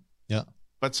value. Yeah.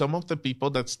 But some of the people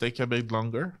that stay a bit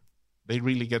longer, they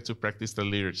really get to practice the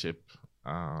leadership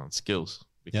skills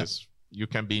because you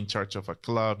can be in charge of a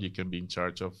club. You can be in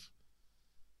charge of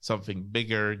something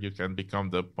bigger. You can become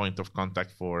the point of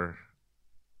contact for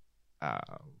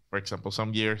example,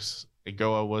 some years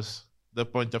ago, I was the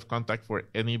point of contact for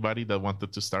anybody that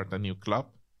wanted to start a new club.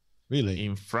 Really?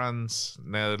 In France,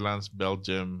 Netherlands,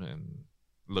 Belgium, and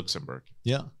Luxembourg.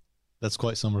 Yeah. That's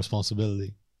quite some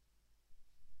responsibility.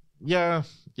 Yeah.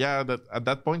 That at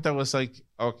that point, I was like,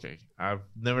 okay, I've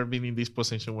never been in this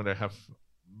position where I have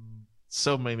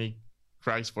so many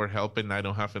cries for help and I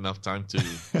don't have enough time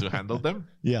to handle them.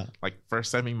 Yeah. Like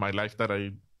first time in my life that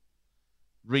I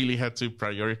really had to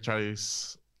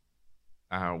prioritize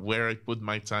where I put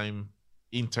my time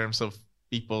in terms of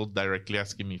people directly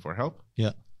asking me for help.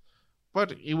 Yeah.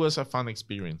 But it was a fun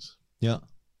experience. Yeah.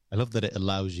 I love that it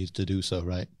allows you to do so,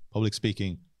 right? Public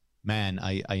speaking, man,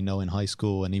 I know in high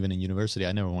school and even in university,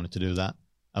 I never wanted to do that.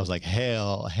 I was like,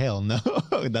 hell no,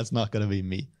 that's not going to be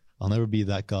me. I'll never be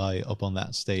that guy up on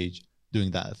that stage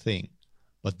doing that thing.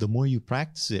 But the more you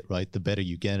practice it, right, the better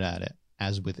you get at it.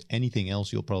 As with anything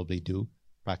else you'll probably do,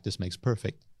 practice makes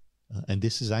perfect. And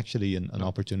this is actually an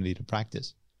opportunity to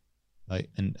practice, right?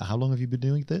 And how long have you been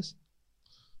doing this?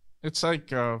 It's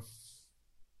like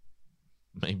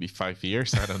maybe 5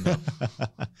 years. I don't know.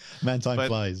 Man, time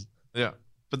flies. Yeah.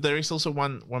 But there is also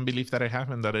one belief that I have,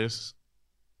 and that is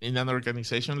in an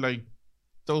organization like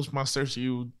Toastmasters,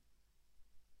 you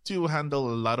do handle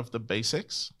a lot of the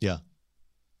basics. Yeah.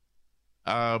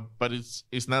 But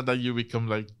it's not that you become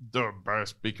like the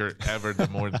best speaker ever the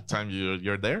more time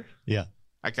you're there. Yeah.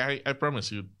 Like I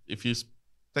promise you, if you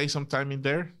stay some time in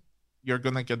there, you're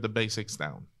gonna get the basics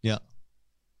down. Yeah.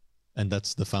 And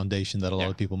that's the foundation that a lot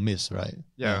of people miss, right?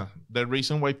 Yeah. The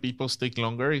reason why people stick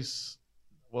longer is,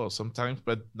 well, sometimes,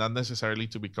 but not necessarily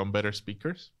to become better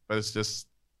speakers, but it's just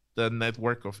the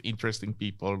network of interesting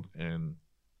people and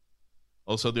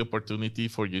also the opportunity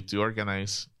for you to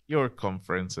organize your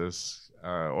conferences,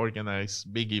 organize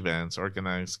big events,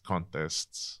 organize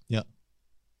contests. Yeah.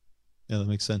 Yeah, that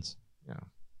makes sense. Yeah.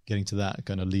 Getting to that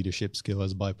kind of leadership skill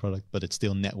as a byproduct, but it's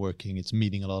still networking. It's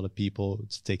meeting a lot of people.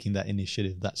 It's taking that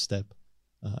initiative, that step,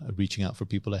 reaching out for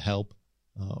people to help,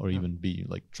 or even be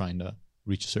like trying to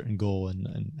reach a certain goal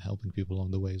and helping people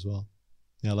along the way as well.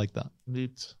 Yeah, I like that.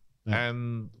 Indeed. Yeah.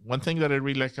 And one thing that I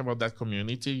really like about that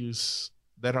community is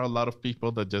there are a lot of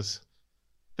people that just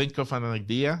think of an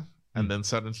idea and then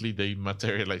suddenly they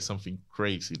materialize something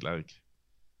crazy. Like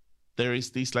there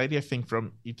is this lady, I think,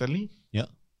 from Italy. Yeah.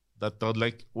 That thought,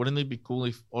 like, wouldn't it be cool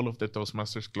if all of the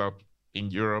Toastmasters Club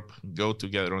in Europe go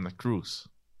together on a cruise?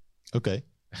 Okay.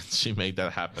 And she made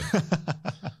that happen.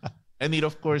 And it,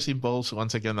 of course, involves,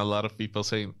 once again, a lot of people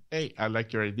saying, hey, I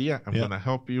like your idea. I'm going to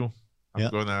help you. I'm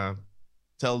going to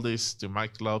tell this to my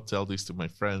club, tell this to my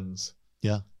friends.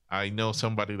 Yeah. I know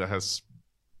somebody that has,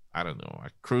 I don't know,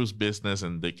 a cruise business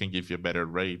and they can give you a better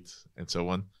rate and so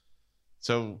on.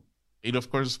 So it, of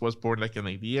course, was born like an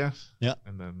idea. Yeah.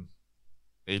 And then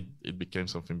it became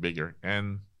something bigger.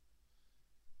 And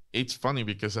it's funny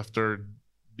because after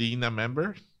being a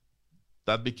member,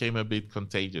 that became a bit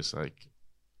contagious. Like,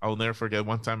 I'll never forget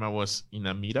one time I was in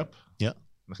a meetup. Yeah.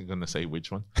 I'm not going to say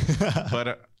which one.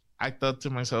 But I thought to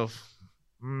myself,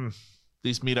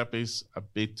 this meetup is a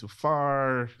bit too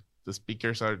far. The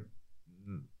speakers are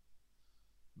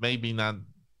maybe not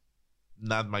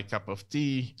my cup of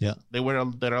tea. Yeah. There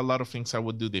are a lot of things I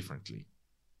would do differently.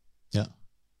 Yeah.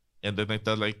 And then I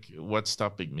thought, like, what's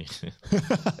stopping me?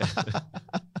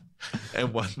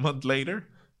 And 2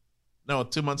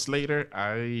 months later,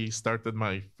 I started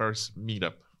my first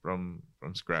meetup from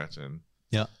scratch. And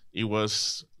yeah, it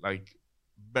was like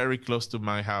very close to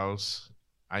my house.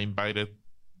 I invited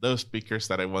those speakers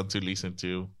that I want to listen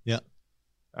to. Yeah.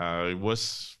 It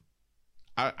was,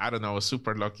 I don't know, I was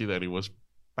super lucky that it was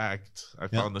packed. I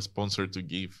found a sponsor to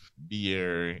give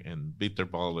beer and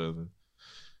Bitterball. And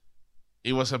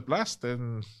it was a blast.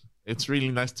 And it's really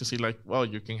nice to see, like, well,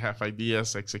 you can have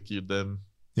ideas, execute them.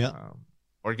 Yeah.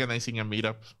 Organizing a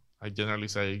meetup, I generally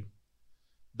say,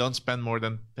 don't spend more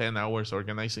than 10 hours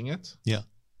organizing it. Yeah.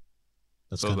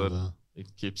 That's so that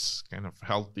it keeps kind of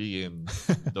healthy and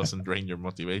doesn't drain your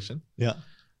motivation. Yeah.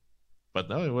 But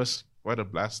no, it was quite a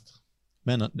blast.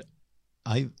 Man,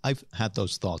 I've had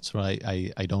those thoughts, right?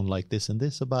 I don't like this and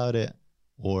this about it,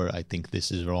 or I think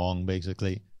this is wrong,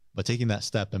 basically. But taking that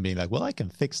step and being like, well, I can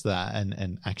fix that,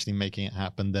 and actually making it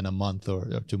happen then a month or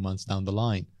 2 months down the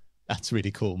line, that's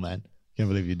really cool, man. Can't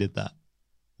believe you did that.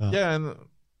 Yeah, and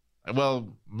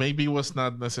well, maybe it was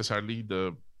not necessarily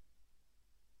the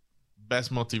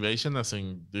best motivation, as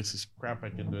in, this is crap, I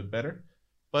can do it better.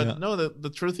 But no, the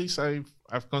truth is, I've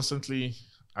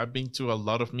been to a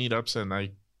lot of meetups, and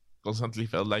I constantly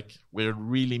felt like we're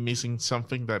really missing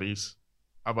something that is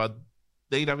about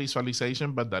data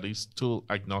visualization, but that is tool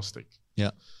agnostic.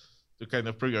 Yeah. To kind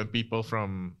of prevent people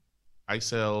from, I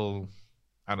sell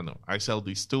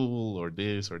this tool or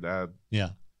this or that. Yeah.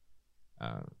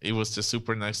 It was just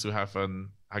super nice to have an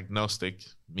agnostic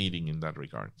meeting in that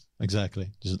regard.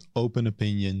 Exactly. Just open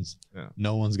opinions. Yeah.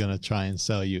 No one's going to try and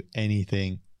sell you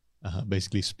anything.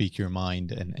 Basically speak your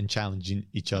mind and challenge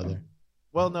each other.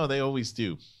 Well, no, they always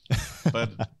do. But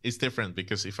it's different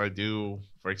because if I do,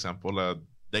 for example, a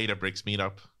Databricks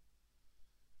meetup,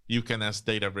 you can ask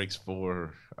Databricks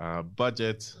for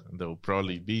budget, and they'll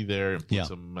probably be there and put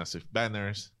some massive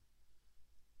banners.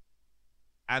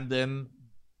 And then,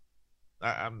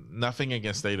 nothing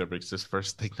against Databricks, this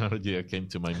first technology that came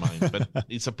to my mind, but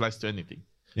it applies to anything.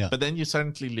 Yeah. But then you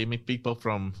certainly limit people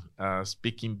from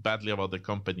speaking badly about the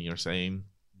company or saying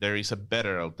there is a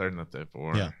better alternative,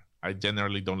 or I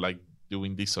generally don't like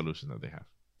doing this solution that they have.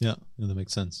 Yeah, that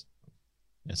makes sense.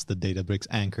 It's the Databricks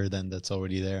anchor then that's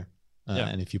already there.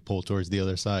 And if you pull towards the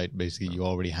other side, basically you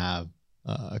already have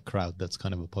a crowd that's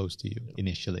kind of opposed to you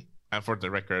initially. And for the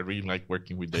record, I really like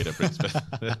working with Databricks.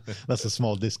 But that's a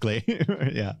small disclaimer.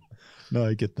 Yeah. No,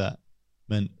 I get that.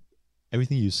 Man,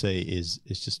 everything you say is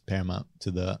just paramount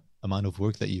to the amount of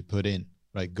work that you put in,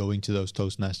 right? Going to those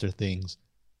Toastmaster things,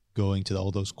 going to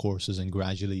all those courses, and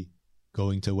gradually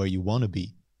going to where you want to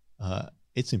be.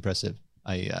 It's impressive.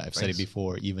 I've said it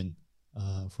before, even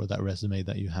for that resume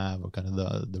that you have, or kind of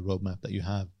the roadmap that you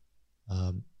have,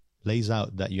 lays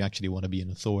out that you actually want to be an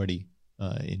authority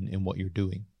in what you're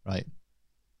doing, right?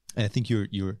 And I think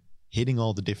you're hitting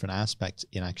all the different aspects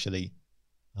in actually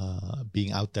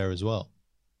being out there as well,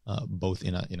 both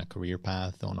in a career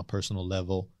path, on a personal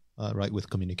level, right, with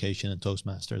communication and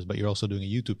Toastmasters, but you're also doing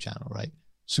a YouTube channel, right?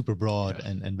 Super broad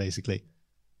and basically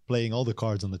playing all the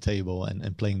cards on the table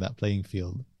and playing that playing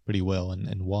field pretty well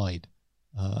and wide.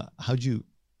 How'd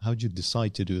you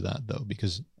decide to do that though?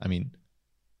 Because I mean,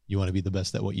 you want to be the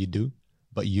best at what you do,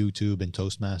 but YouTube and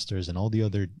Toastmasters and all the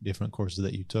other different courses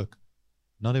that you took,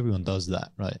 not everyone does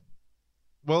that, right?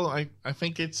 Well, I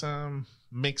think it's a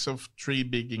mix of 3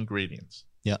 big ingredients.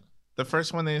 Yeah. The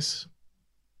first one is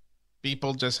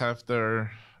people just have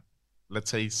their, let's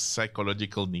say,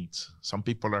 psychological needs. Some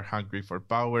people are hungry for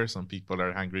power. Some people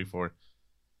are hungry for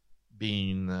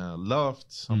being loved.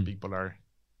 Some people are...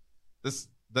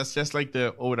 That's just like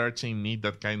the overarching need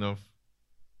that kind of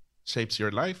shapes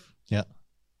your life. Yeah.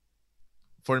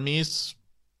 For me, it's,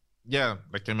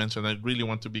 like I mentioned, I really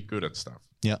want to be good at stuff.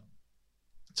 Yeah.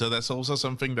 So that's also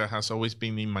something that has always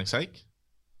been in my psyche.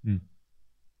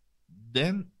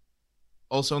 Then,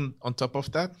 also on top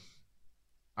of that,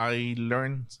 I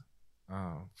learned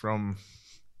from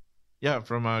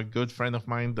a good friend of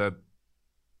mine that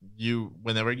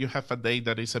whenever you have a day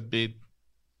that is a bit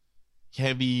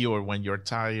heavy, or when you're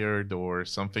tired, or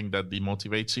something that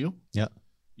demotivates you,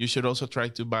 you should also try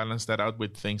to balance that out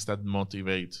with things that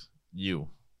motivate you.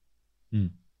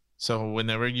 Mm. So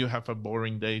whenever you have a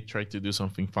boring day, try to do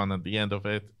something fun at the end of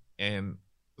it. And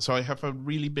so I have a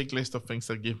really big list of things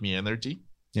that give me energy.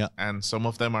 Yeah. And some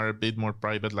of them are a bit more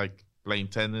private, like playing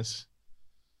tennis.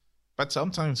 But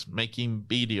sometimes making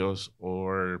videos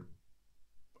or,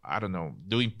 I don't know,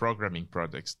 doing programming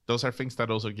projects. Those are things that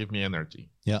also give me energy.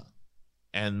 Yeah.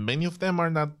 And many of them are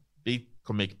not big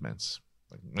commitments.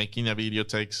 Like making a video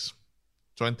takes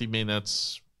 20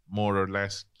 minutes, more or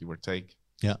less, give or take.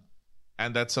 Yeah.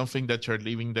 And that's something that you're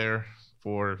leaving there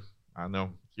for, I don't know,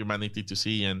 humanity to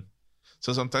see. And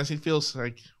so sometimes it feels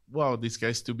like, wow, this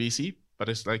guy's too busy. But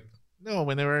it's like, no,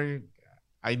 whenever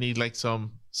I need like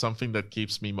something that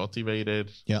keeps me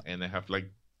motivated, yeah, and I have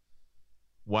like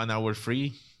 1 hour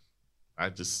free, I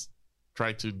just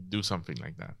try to do something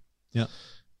like that. Yeah.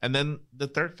 And then the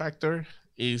third factor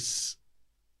is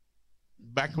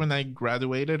back when I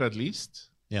graduated, at least.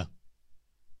 Yeah.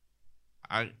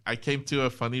 I came to a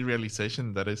funny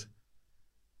realization, that is,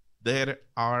 there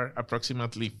are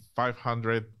approximately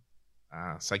 500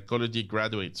 psychology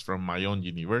graduates from my own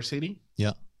university.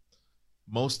 Yeah.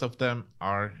 Most of them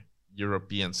are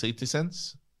European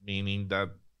citizens, meaning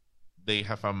that they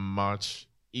have a much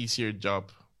easier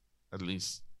job, at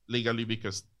least legally,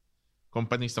 because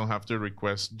companies don't have to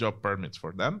request job permits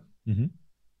for them. Mm-hmm.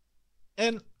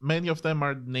 And many of them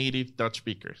are native Dutch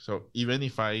speakers. So even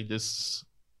if I just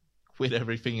quit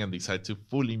everything and decide to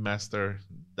fully master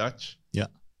Dutch, yeah,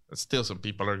 still some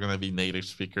people are going to be native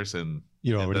speakers, and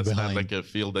you're already that's behind. not like a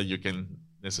field that you can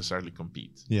necessarily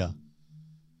compete. Yeah.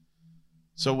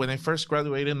 So when I first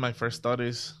graduated, my first thought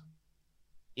is,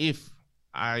 if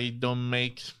I don't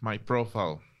make my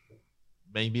profile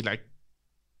maybe like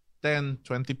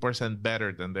 10-20%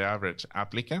 better than the average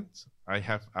applicant, I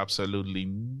have absolutely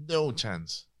no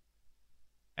chance.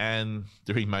 And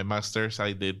during my master's,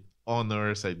 I did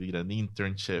honors, I did an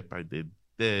internship, I did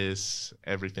this,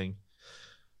 everything.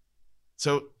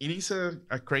 So it is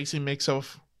a crazy mix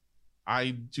of,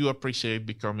 I do appreciate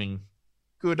becoming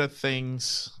good at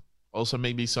things. Also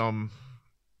maybe some,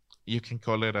 you can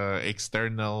call it a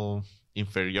external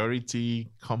inferiority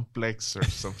complex or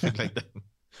something like that.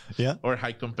 Yeah. Or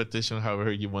high competition,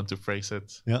 however you want to phrase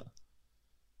it. Yeah.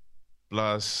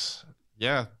 Plus,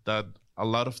 yeah, that a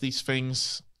lot of these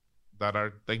things that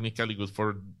are technically good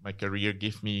for my career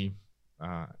give me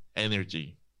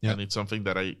energy. Yeah. And it's something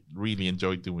that I really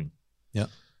enjoy doing. Yeah.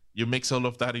 You mix all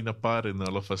of that in a pot, and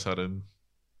all of a sudden,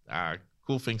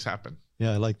 cool things happen.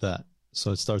 Yeah, I like that.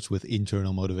 So it starts with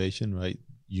internal motivation, right?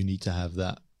 You need to have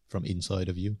that from inside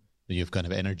of you. Then you have kind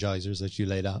of energizers that you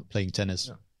laid out, playing tennis,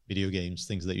 Yeah. video games,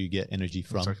 things that you get energy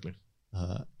from. Exactly.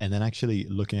 And then actually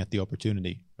looking at the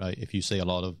opportunity, right? If you say a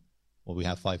lot of, well, we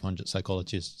have 500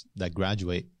 psychologists that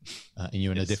graduate and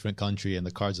you're in a Yes. different country and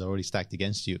the cards are already stacked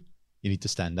against you, you need to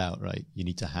stand out, right? You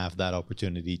need to have that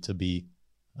opportunity to be,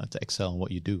 to excel in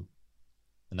what you do.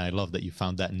 And I love that you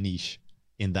found that niche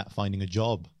in that finding a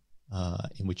job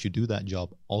in which you do that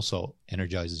job also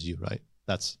energizes you, right?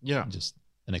 That's just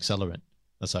an accelerant.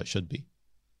 That's how it should be.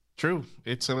 True.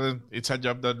 It's a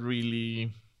job that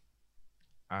really,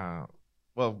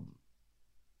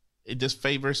 it just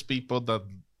favors people that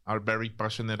are very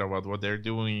passionate about what they're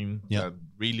doing, that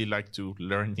really like to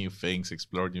learn new things,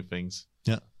 explore new things.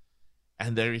 Yeah.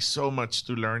 And there is so much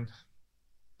to learn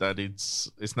that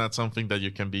it's not something that you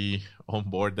can be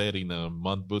onboarded in a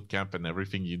month boot camp and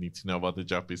everything you need to know about the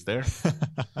job is there.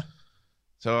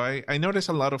 So I notice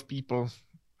a lot of people,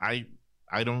 I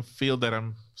don't feel that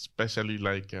I'm especially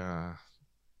like, I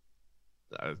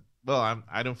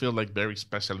don't feel like very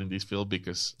special in this field,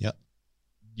 because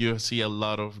you see a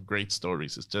lot of great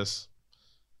stories. It's just,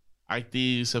 IT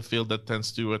is a field that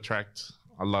tends to attract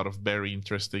a lot of very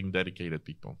interesting, dedicated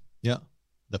people. Yeah,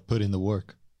 that put in the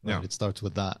work. Right? Yeah. It starts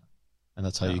with that, and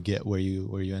that's how you get where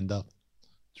you end up.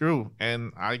 True,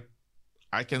 and I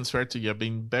can swear to you, I've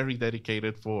been very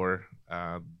dedicated for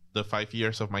the 5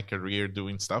 years of my career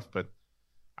doing stuff, but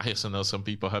I also know some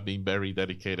people have been very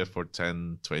dedicated for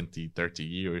 10, 20, 30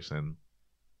 years, and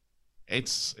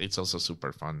it's also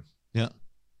super fun. Yeah.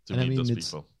 To meet those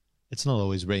people. It's not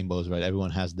always rainbows, right?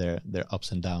 Everyone has their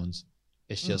ups and downs.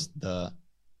 It's just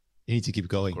you need to keep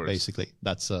going, basically.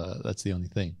 That's the only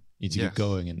thing. You need to keep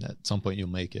going, and at some point you'll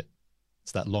make it.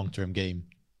 It's that long-term game.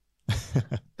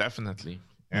 Definitely.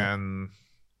 And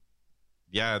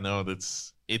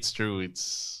it's true.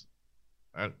 It's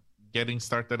getting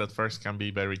started at first can be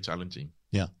very challenging.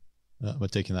 Yeah.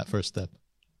 But taking that first step,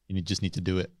 you just need to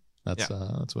do it. That's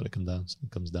what it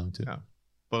comes down to. Yeah.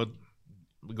 But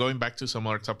going back to some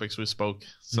other topics we spoke,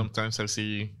 sometimes I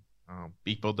see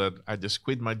people that I just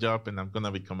quit my job and I'm going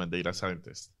to become a data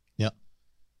scientist. Yeah.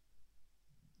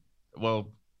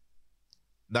 Well,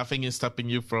 nothing is stopping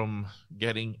you from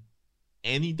getting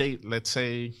any day. Let's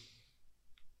say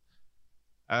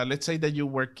that you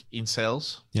work in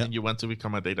sales and you want to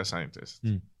become a data scientist.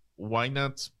 Why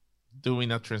not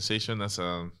doing a transition as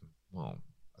a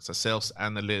sales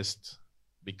analyst,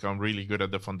 become really good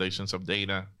at the foundations of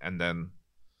data, and then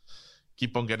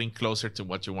keep on getting closer to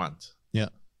what you want? Yeah.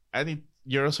 And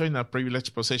you're also in a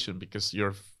privileged position because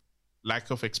your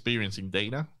lack of experience in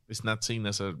data is not seen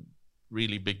as a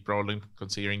really big problem,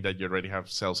 considering that you already have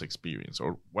sales experience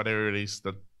or whatever it is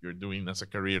that you're doing as a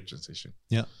career transition.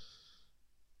 Yeah.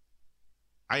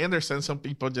 I understand some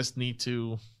people just need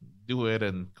to do it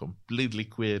and completely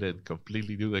quit and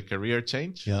completely do the career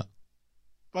change. Yeah.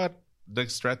 But the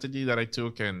strategy that I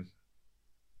took, and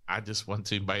I just want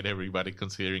to invite everybody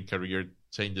considering career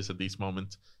changes at this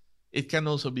moment, it can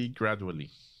also be gradually.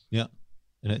 Yeah.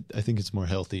 And I think it's more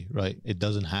healthy, right? It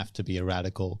doesn't have to be a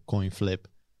radical coin flip.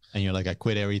 And you're like, I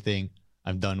quit everything.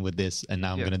 I'm done with this. And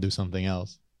now I'm going to do something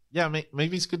else. Yeah,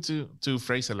 maybe it's good to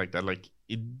phrase it like that. Like,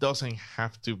 it doesn't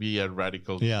have to be a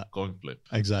radical coin flip.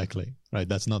 Exactly. Right.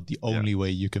 That's not the only way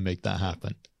you can make that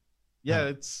happen.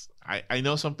 Yeah, I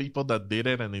know some people that did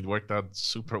it and it worked out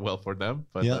super well for them.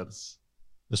 But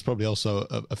there's probably also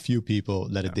a few people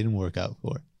that it didn't work out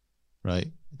for. Right.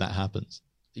 That happens.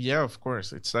 Yeah, of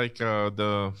course. It's like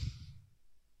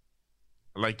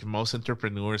like most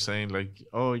entrepreneurs saying like,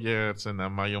 oh yeah, it's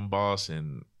I'm my own boss,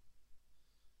 and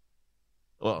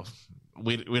well,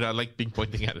 without like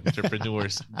pinpointing at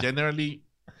entrepreneurs, generally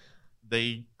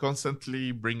they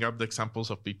constantly bring up the examples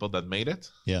of people that made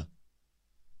it. Yeah.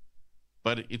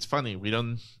 But it's funny, we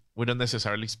don't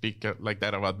necessarily speak like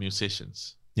that about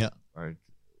musicians. Yeah. Like,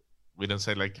 we don't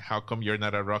say like, how come you're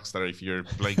not a rock star if you're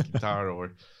playing guitar,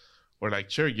 or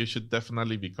like, sure, you should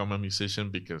definitely become a musician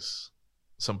because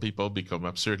some people become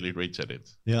absurdly rich at it.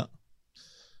 Yeah.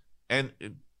 And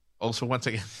also, once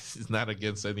again, it's not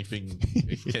against anything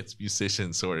against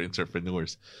musicians or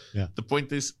entrepreneurs. Yeah. The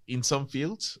point is, in some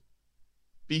fields,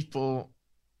 people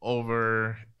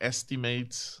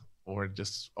overestimate or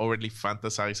just overly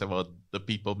fantasize about the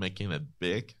people making it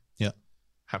big. Yeah.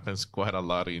 Happens quite a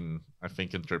lot in, I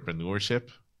think, entrepreneurship.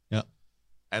 Yeah.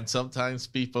 And sometimes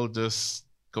people just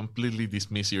completely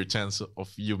dismiss your chance of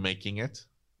you making it,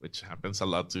 which happens a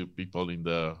lot to people in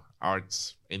the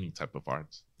arts, any type of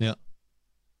arts. Yeah.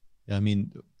 I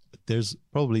mean, there's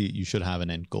probably, you should have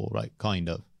an end goal, right? Kind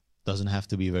of. Doesn't have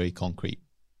to be very concrete.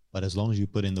 But as long as you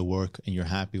put in the work and you're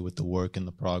happy with the work and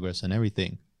the progress and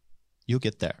everything, you'll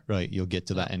get there, right? You'll get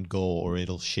to that end goal, or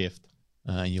it'll shift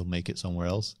and you'll make it somewhere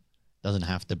else. Doesn't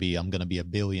have to be, I'm going to be a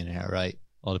billionaire, right?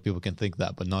 A lot of people can think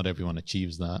that, but not everyone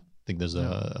achieves that. I think there's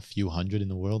a few hundred in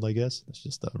the world, I guess. That's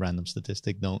just a random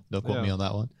statistic. Don't quote me on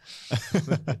that one.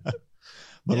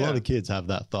 But a lot of kids have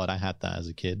that thought. I had that as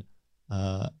a kid.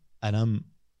 And I'm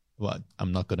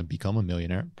not going to become a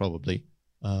millionaire, probably.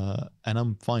 And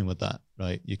I'm fine with that,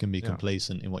 right? You can be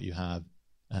complacent in what you have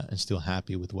and still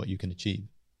happy with what you can achieve.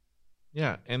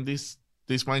 Yeah, and this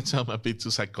might sound a bit too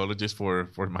psychologist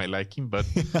for my liking, but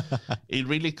it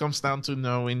really comes down to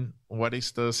knowing what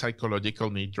is the psychological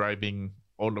need driving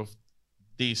all of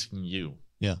this in you.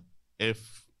 Yeah.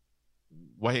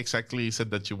 Why exactly is it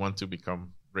that you want to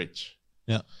become rich?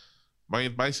 Yeah. My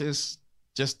advice is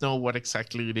just know what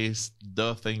exactly it is,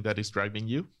 the thing that is driving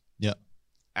you. Yeah.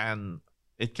 And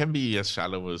it can be as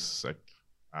shallow as like,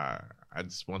 I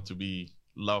just want to be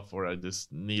loved, or I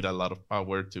just need a lot of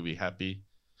power to be happy.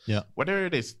 Yeah. Whatever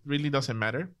it is, really doesn't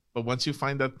matter. But once you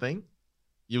find that thing,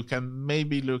 you can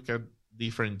maybe look at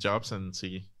different jobs and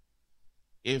see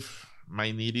if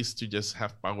my need is to just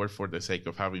have power for the sake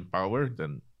of having power,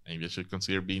 then maybe I should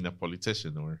consider being a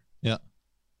politician, or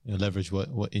leverage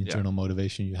what internal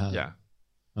motivation you have. Yeah.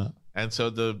 And so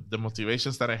the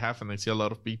motivations that I have, and I see a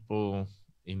lot of people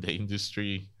in the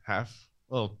industry have,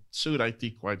 suit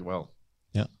IT quite well.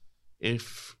 Yeah.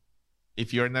 If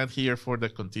you're not here for the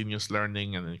continuous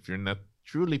learning, and if you're not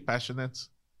truly passionate,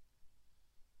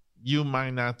 you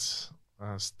might not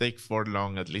stay for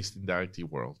long, at least in the IT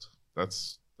world.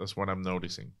 That's what I'm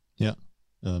noticing. Yeah,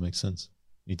 that makes sense.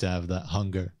 You need to have that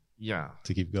hunger. Yeah.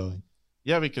 To keep going.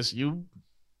 Yeah, because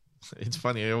it's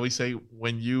funny. I always say,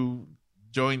 when you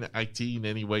join IT in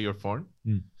any way or form,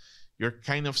 you're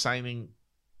kind of signing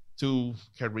 2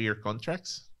 career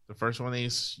contracts. The first one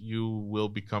is you will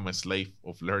become a slave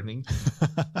of learning.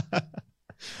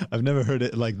 I've never heard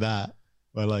it like that.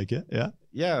 I like it. Yeah.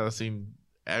 Yeah. I mean,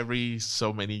 every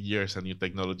so many years a new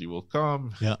technology will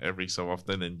come. Yeah. Every so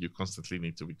often, and you constantly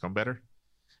need to become better.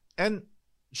 And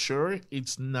sure,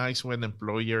 it's nice when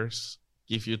employers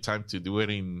give you time to do it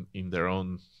in their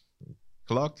own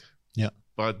clock. Yeah.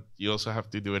 but you also have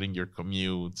to do it in your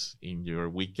commutes, in your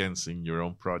weekends, in your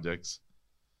own projects.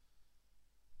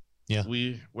 Yeah.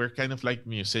 We're kind of like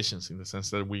musicians in the sense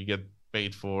that we get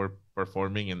paid for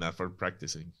performing and not for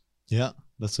practicing. Yeah,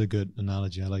 that's a good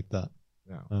analogy. I like that.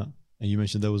 Yeah. And you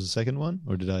mentioned there was a second one,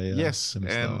 or did I? Yes,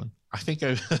 miss that one? I think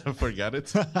I forgot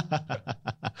it.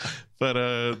 But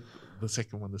the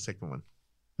second one.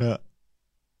 Yeah.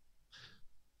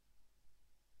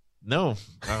 No,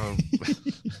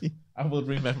 I will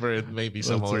remember it maybe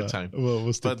some other time. Well,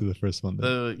 we'll stick to the first one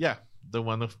then. The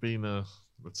one of being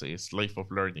let's say a slave of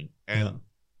learning. And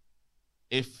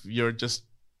if you're just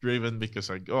driven because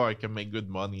like, oh, I can make good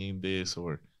money in this,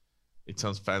 or it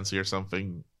sounds fancy or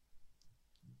something,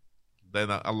 then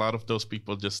a lot of those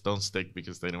people just don't stick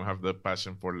because they don't have the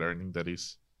passion for learning that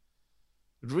is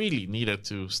really needed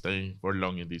to stay for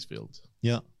long in these fields.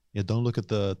 Yeah. Don't look at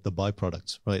the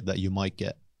byproducts, right, that you might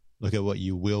get. Look at what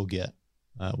you will get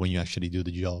when you actually do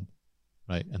the job,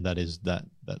 right? And that is that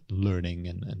learning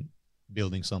and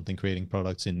building something, creating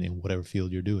products in whatever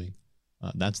field you're doing.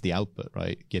 That's the output,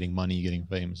 right? Getting money, getting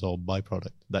fame is all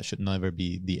byproduct. That should never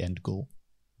be the end goal.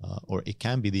 Or it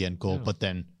can be the end goal, but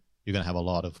then you're going to have a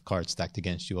lot of cards stacked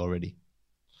against you already.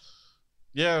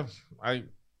 Yeah, I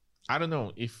don't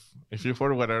know. If you,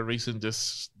 for whatever reason,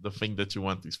 just the thing that you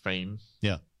want is fame.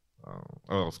 Yeah.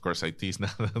 Of course, IT is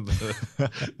not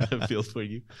the field for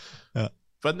you. Yeah.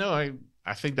 But no,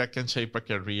 I think that can shape a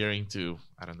career into,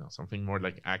 I don't know, something more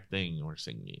like acting or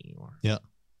singing. Or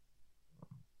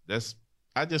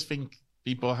I just think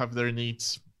people have their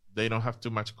needs. They don't have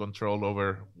too much control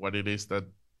over what it is that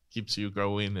keeps you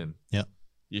going. And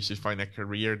you should find a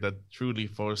career that truly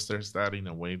fosters that in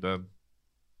a way that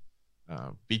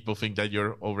people think that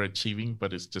you're overachieving,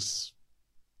 but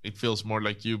it feels more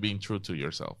like you being true to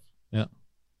yourself. Yeah,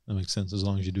 that makes sense. As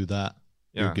long as you do that,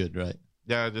 you're good, right?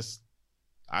 Yeah,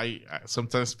 I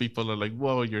sometimes people are like,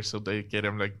 whoa, you're so dedicated.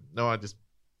 I'm like, no,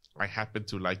 I happen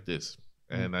to like this.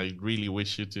 And I really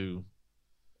wish you to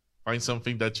find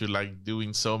something that you like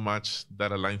doing so much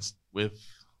that aligns with,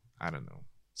 I don't know,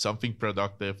 something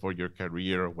productive for your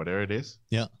career or whatever it is.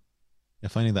 Yeah.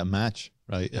 Finding that match,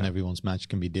 right? And everyone's match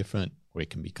can be different, or it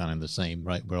can be kind of the same,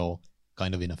 right? We're all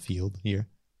kind of in a field here.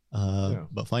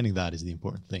 But finding that is the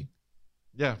important thing.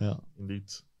 Yeah, indeed.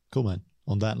 Cool, man.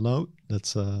 On that note,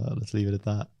 let's leave it at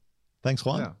that. Thanks,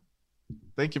 Juan. Yeah.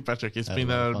 Thank you, Patrick. It's been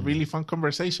a really fun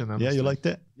conversation. Honestly. Yeah, you liked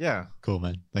it? Yeah. Cool,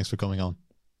 man. Thanks for coming on.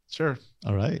 Sure.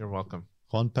 All right. You're welcome.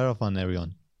 Juan Perafan,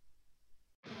 everyone.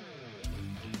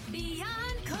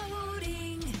 Beyond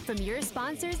Coding. From your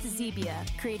sponsors, Zebia,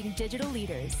 creating digital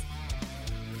leaders.